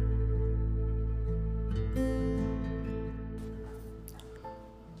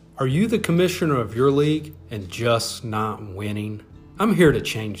 Are you the commissioner of your league and just not winning? I'm here to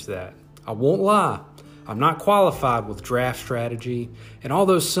change that. I won't lie. I'm not qualified with draft strategy, and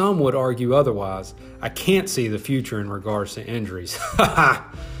although some would argue otherwise, I can't see the future in regards to injuries.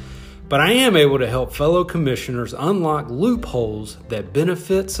 But I am able to help fellow commissioners unlock loopholes that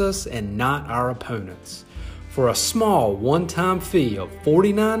benefits us and not our opponents. For a small one-time fee of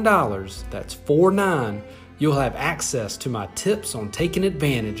 $49, that's $49, you'll have access to my tips on taking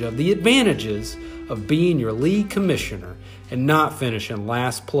advantage of the advantages of being your league commissioner and not finishing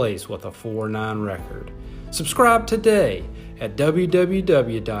last place with a 4-9 record. Subscribe today at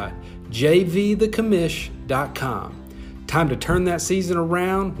www.jvthecommish.com. Time to turn that season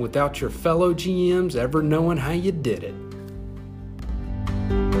around without your fellow GMs ever knowing how you did it.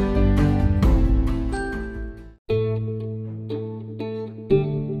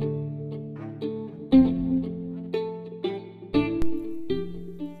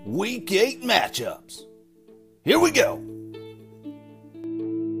 Week 8 matchups. Here we go.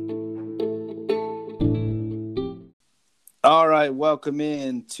 All right, welcome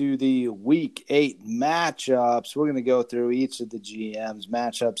in to the Week 8 matchups. We're going to go through each of the GM's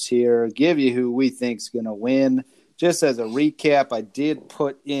matchups here, give you who we think is going to win. Just as a recap, I did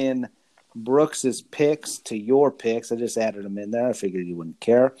put in Brooks's picks to your picks. I just added them in there. I figured you wouldn't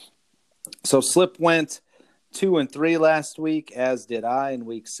care. So Slip went 2-3 last week, as did I in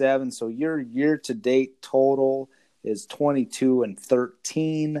Week 7. So your year-to-date total is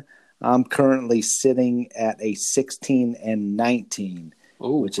 22-13. I'm currently sitting at a 16-19,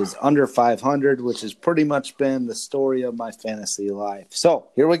 which is under 500, which has pretty much been the story of my fantasy life. So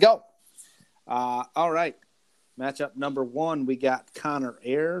here we go. All right. Matchup number 1, we got Connor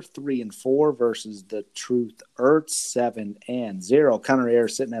Air 3-4 versus the Truth Ertz 7-0. Connor Air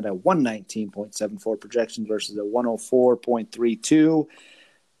sitting at a 119.74 projection versus a 104.32.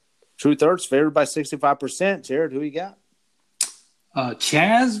 Truth Ertz favored by 65%. Jared, who you got?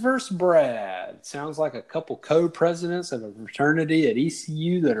 Chaz versus Brad. Sounds like a couple co-presidents of a fraternity at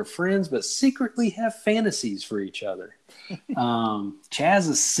ECU that are friends but secretly have fantasies for each other. Chaz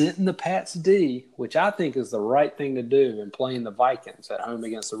is sitting the Pats D, which I think is the right thing to do in playing the Vikings at home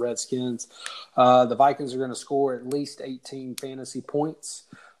against the Redskins. The Vikings are going to score at least 18 fantasy points.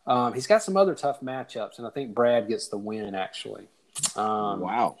 He's got some other tough matchups, and I think Brad gets the win, actually.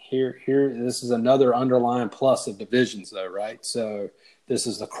 Wow. Here, this is another underlying plus of divisions, though, right? So this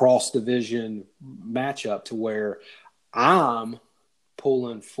is the cross-division matchup to where I'm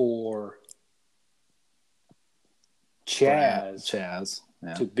pulling for Chaz yeah,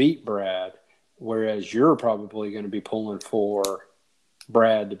 to beat Brad, whereas you're probably going to be pulling for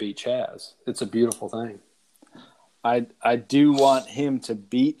Brad to beat Chaz. It's a beautiful thing. I do want him to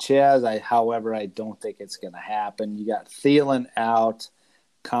beat Chaz. However, I don't think it's going to happen. You got Thielen out.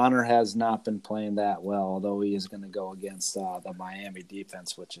 Connor has not been playing that well, although he is going to go against the Miami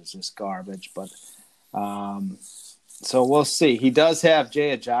defense, which is just garbage. But so we'll see. He does have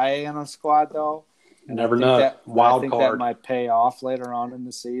Jay Ajayi on the squad, though. You never know. Wild I think card. that might pay off later on in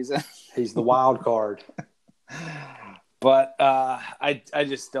the season. He's the wild card. But I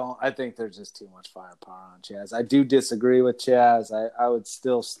just don't. I think there's just too much firepower on Chaz. I do disagree with Chaz. I would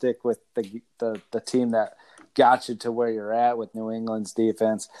still stick with the team that got you to where you're at with New England's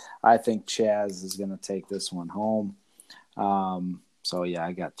defense. I think Chaz is going to take this one home. So, yeah,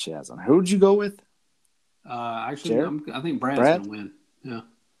 I got Chaz on. Who'd you go with? Actually, I think Brad's going to win. Yeah.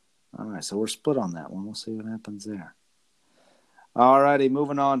 All right, so we're split on that one. We'll see what happens there. All righty,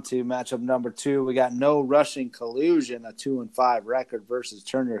 moving on to matchup number 2. We got No Rushing Collusion, a 2-5 record versus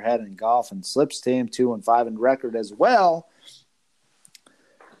Turn Your Head in Golf and Slips team, 2-5 in record as well.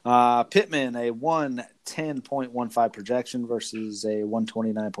 Pittman, a 110.15 projection versus a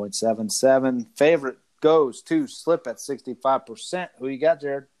 129.77. Favorite goes to Slip at 65%. Who you got,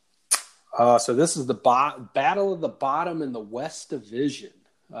 Jared? So this is the battle of the bottom in the West Division.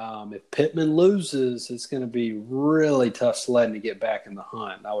 If Pittman loses, it's going to be really tough sledding to get back in the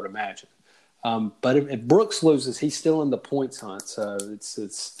hunt, I would imagine. But if Brooks loses, he's still in the points hunt, so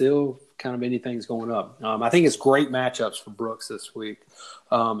it's still kind of anything's going up. I think it's great matchups for Brooks this week,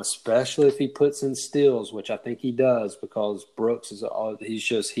 especially if he puts in steals, which I think he does, because Brooks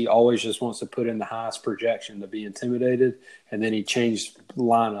he always just wants to put in the highest projection to be intimidated, and then he changed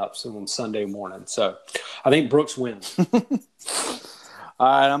lineups on Sunday morning. So I think Brooks wins. All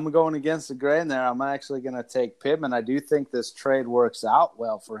right, I'm going against the grain there. I'm actually going to take Pittman. I do think this trade works out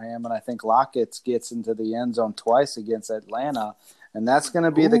well for him, and I think Lockett gets into the end zone twice against Atlanta, and that's going to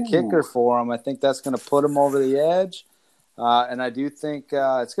be the kicker for him. I think that's going to put him over the edge, and I do think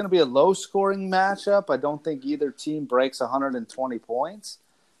it's going to be a low-scoring matchup. I don't think either team breaks 120 points,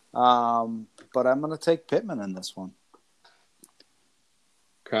 but I'm going to take Pittman in this one.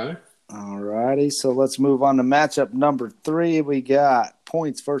 Okay. All righty, so let's move on to matchup number 3. We got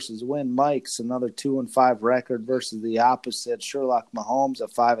points versus win. Mike's another 2-5 record versus the opposite Sherlock Mahomes, a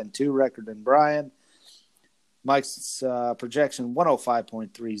 5-2 record, and Brian. Mike's projection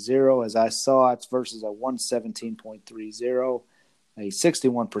 105.30. As I saw, it's versus a 117.30, a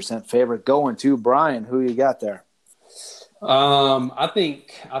 61% favorite. Going to Brian, who you got there? I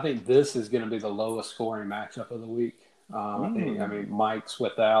think this is going to be the lowest scoring matchup of the week. I mean, Mike's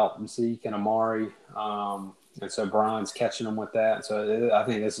without Zeke and Amari, and so Brian's catching them with that. So I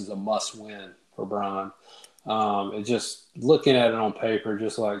think this is a must-win for Brian. It just looking at it on paper,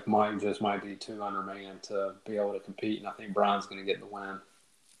 just like Mike just might be too undermanned to be able to compete, and I think Brian's going to get the win.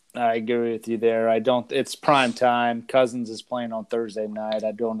 I agree with you there. It's prime time. Cousins is playing on Thursday night.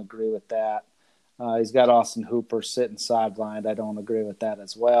 I don't agree with that. He's got Austin Hooper sitting sidelined. I don't agree with that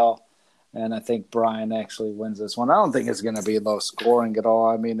as well. And I think Brian actually wins this one. I don't think it's going to be low scoring at all.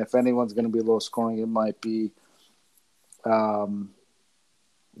 I mean, if anyone's going to be low scoring, it might be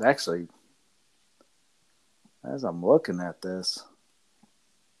actually, as I'm looking at this,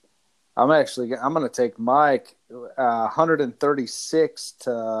 I'm going to take Mike 136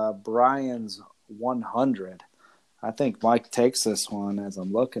 to Brian's 100. I think Mike takes this one as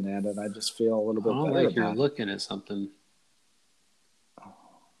I'm looking at it. I just feel a little bit better. I think you're looking at something.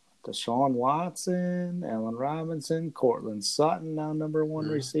 Deshaun Watson, Allen Robinson, Cortland Sutton, now number 1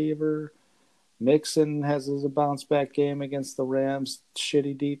 receiver. Mixon has a bounce-back game against the Rams.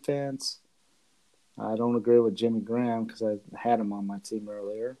 Shitty defense. I don't agree with Jimmy Graham because I had him on my team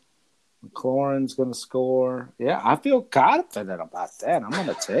earlier. McLaurin's going to score. Yeah, I feel confident about that. I'm going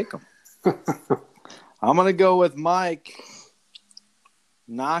to take him. I'm going to go with Mike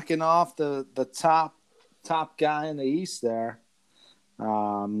knocking off the top guy in the East there.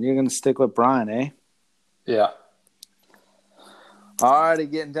 You're going to stick with Brian, eh? Yeah. All righty,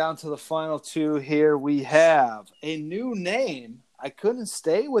 getting down to the final 2 here. We have a new name. I couldn't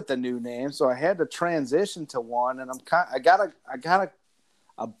stay with the new name, so I had to transition to one. And I got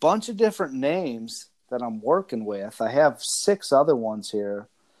a bunch of different names that I'm working with. I have 6 other ones here.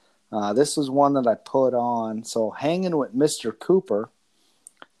 This is one that I put on. So, Hanging with Mr. Cooper,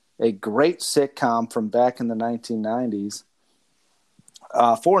 a great sitcom from back in the 1990s.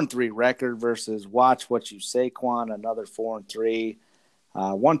 4-3 record versus Watch What You Say, Quan, another 4-3.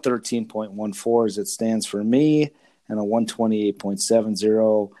 113.14 as it stands for me, and a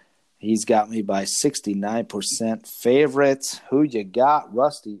 128.70. He's got me by 69% favorites. Who you got,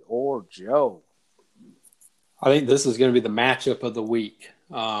 Rusty or Joe? I think this is going to be the matchup of the week.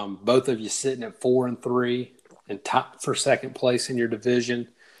 Both of you sitting at 4-3 and top for second place in your division.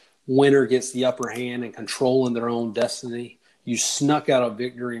 Winner gets the upper hand and controlling their own destiny. You snuck out a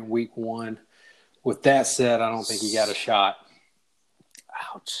victory in week 1. With that said, I don't think you got a shot.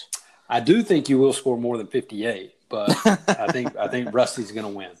 Ouch. I do think you will score more than 58, but I think Rusty's going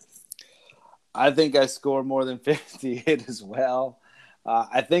to win. I think I score more than 58 as well.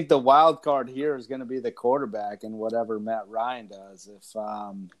 I think the wild card here is going to be the quarterback and whatever Matt Ryan does.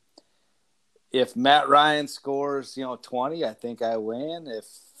 If Matt Ryan scores, 20, I think I win. If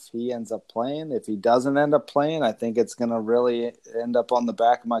he ends up playing, if he doesn't end up playing, I think it's going to really end up on the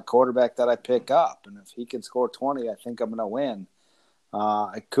back of my quarterback that I pick up. And if he can score 20, I think I'm going to win.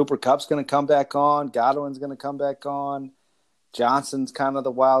 Cooper Kupp's going to come back on. Godwin's going to come back on. Johnson's kind of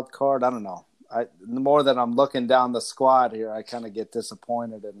the wild card. I don't know. The more that I'm looking down the squad here, I kind of get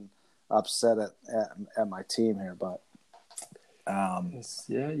disappointed and upset at my team here. But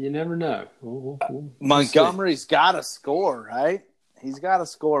yeah, you never know. We'll Montgomery's got to score, right? He's got to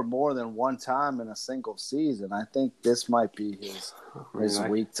score more than one time in a single season. I think this might be his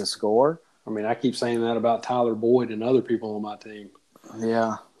week to score. I mean, I keep saying that about Tyler Boyd and other people on my team.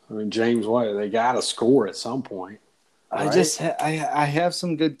 Yeah. I mean, James White, they got to score at some point. Right? I have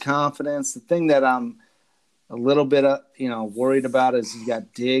some good confidence. The thing that I'm a little bit worried about is he's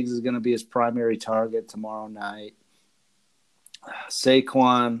got Diggs is going to be his primary target tomorrow night.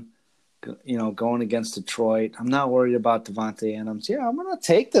 Saquon, going against Detroit. I'm not worried about Devontae Adams. Yeah, I'm going to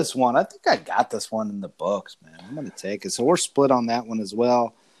take this one. I think I got this one in the books, man. I'm going to take it. So we're split on that one as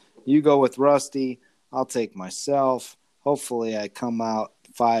well. You go with Rusty. I'll take myself. Hopefully I come out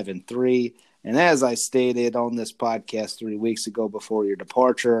 5-3. And as I stated on this podcast 3 weeks ago before your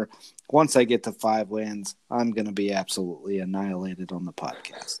departure, once I get to 5 wins, I'm going to be absolutely annihilated on the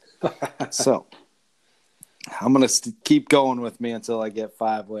podcast. So I'm going to keep going with me until I get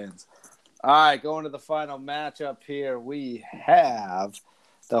 5 wins. All right, going to the final matchup here, we have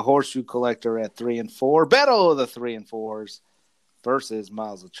the Horseshoe Collector at 3-4. Battle of the 3-4s versus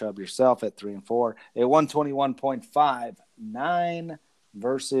Miles of Chubb yourself at 3-4. A 121.59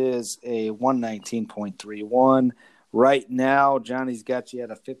 versus a 119.31. Right now, Johnny's got you at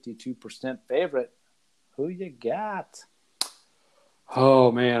a 52% favorite. Who you got?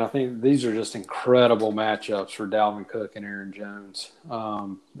 Oh, man, I think these are just incredible matchups for Dalvin Cook and Aaron Jones.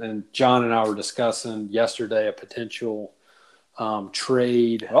 And John and I were discussing yesterday a potential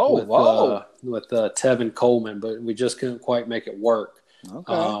trade with Tevin Coleman, but we just couldn't quite make it work.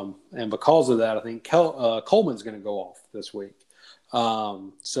 Okay. And because of that, I think Coleman's going to go off this week.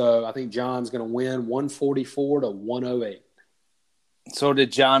 So I think John's going to win 144-108. So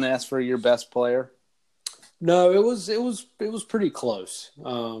did John ask for your best player? No, it was pretty close.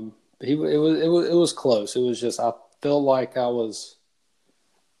 It was close. It was just I felt like I was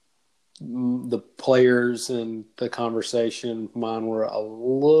the players in the conversation. Mine were a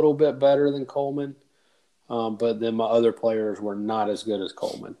little bit better than Coleman, but then my other players were not as good as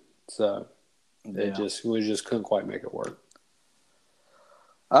Coleman. So we just couldn't quite make it work.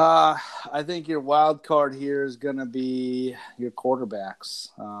 I think your wild card here is going to be your quarterbacks.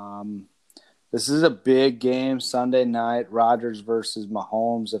 This is a big game Sunday night, Rodgers versus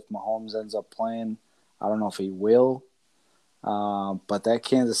Mahomes. If Mahomes ends up playing, I don't know if he will. But that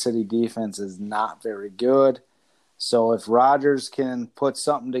Kansas City defense is not very good. So if Rodgers can put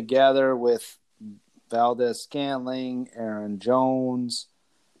something together with Valdez-Scantling, Aaron Jones,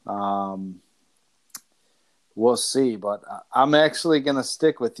 we'll see. But I'm actually going to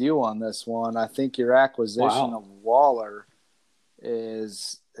stick with you on this one. I think your acquisition of Waller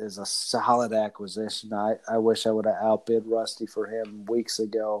is a solid acquisition. I wish I would have outbid Rusty for him weeks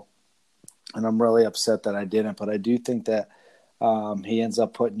ago, and I'm really upset that I didn't. But I do think that he ends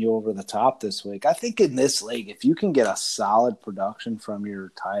up putting you over the top this week. I think in this league, if you can get a solid production from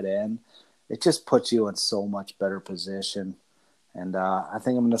your tight end, it just puts you in so much better position. And I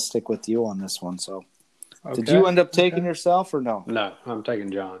think I'm going to stick with you on this one. So, Did you end up taking yourself or no? No, I'm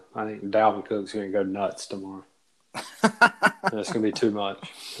taking John. I think Dalvin Cook's going to go nuts tomorrow. That's going to be too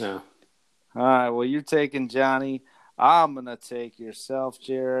much. Yeah. All right. Well, you're taking Johnny. I'm going to take yourself,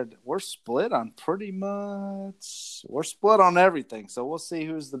 Jared. We're split on pretty much. We're split on everything. So we'll see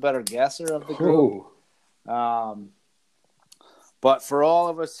who's the better guesser of the group. But for all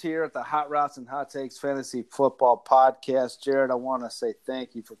of us here at the Hot Routes and Hot Takes Fantasy Football Podcast, Jared, I want to say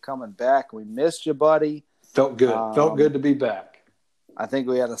thank you for coming back. We missed you, buddy. Felt good. Felt good to be back. I think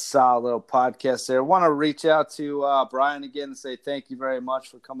we had a solid little podcast there. I want to reach out to Brian again and say thank you very much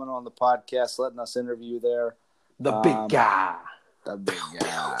for coming on the podcast, letting us interview there. The big guy. The big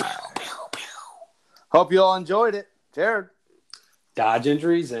guy. Hope you all enjoyed it. Jared. Dodge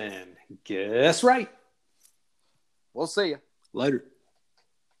injuries and guess right. We'll see you. Later.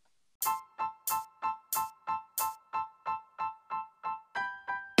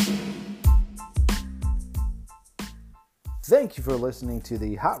 Thank you for listening to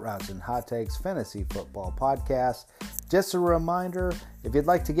the Hot Routes and Hot Takes Fantasy Football Podcast. Just a reminder, if you'd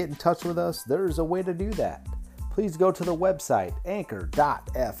like to get in touch with us, there's a way to do that. Please go to the website,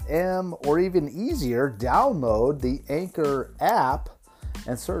 anchor.fm, or even easier, download the Anchor app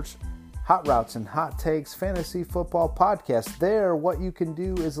and search Hot Routes and Hot Takes Fantasy Football Podcast. There, what you can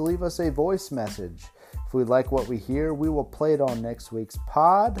do is leave us a voice message. If we like what we hear, we will play it on next week's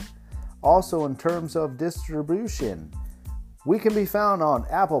pod. Also, in terms of distribution, we can be found on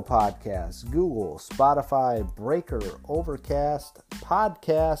Apple Podcasts, Google, Spotify, Breaker, Overcast,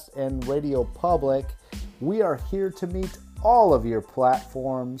 Podcast, and Radio Public. We are here to meet all of your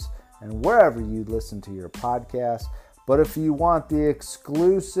platforms and wherever you listen to your podcast. But if you want the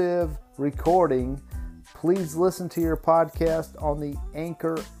exclusive recording, please listen to your podcast on the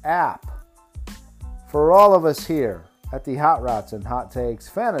Anchor app. For all of us here at the Hot Routes and Hot Takes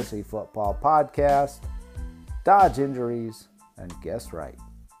Fantasy Football Podcast, dodge injuries and guess right.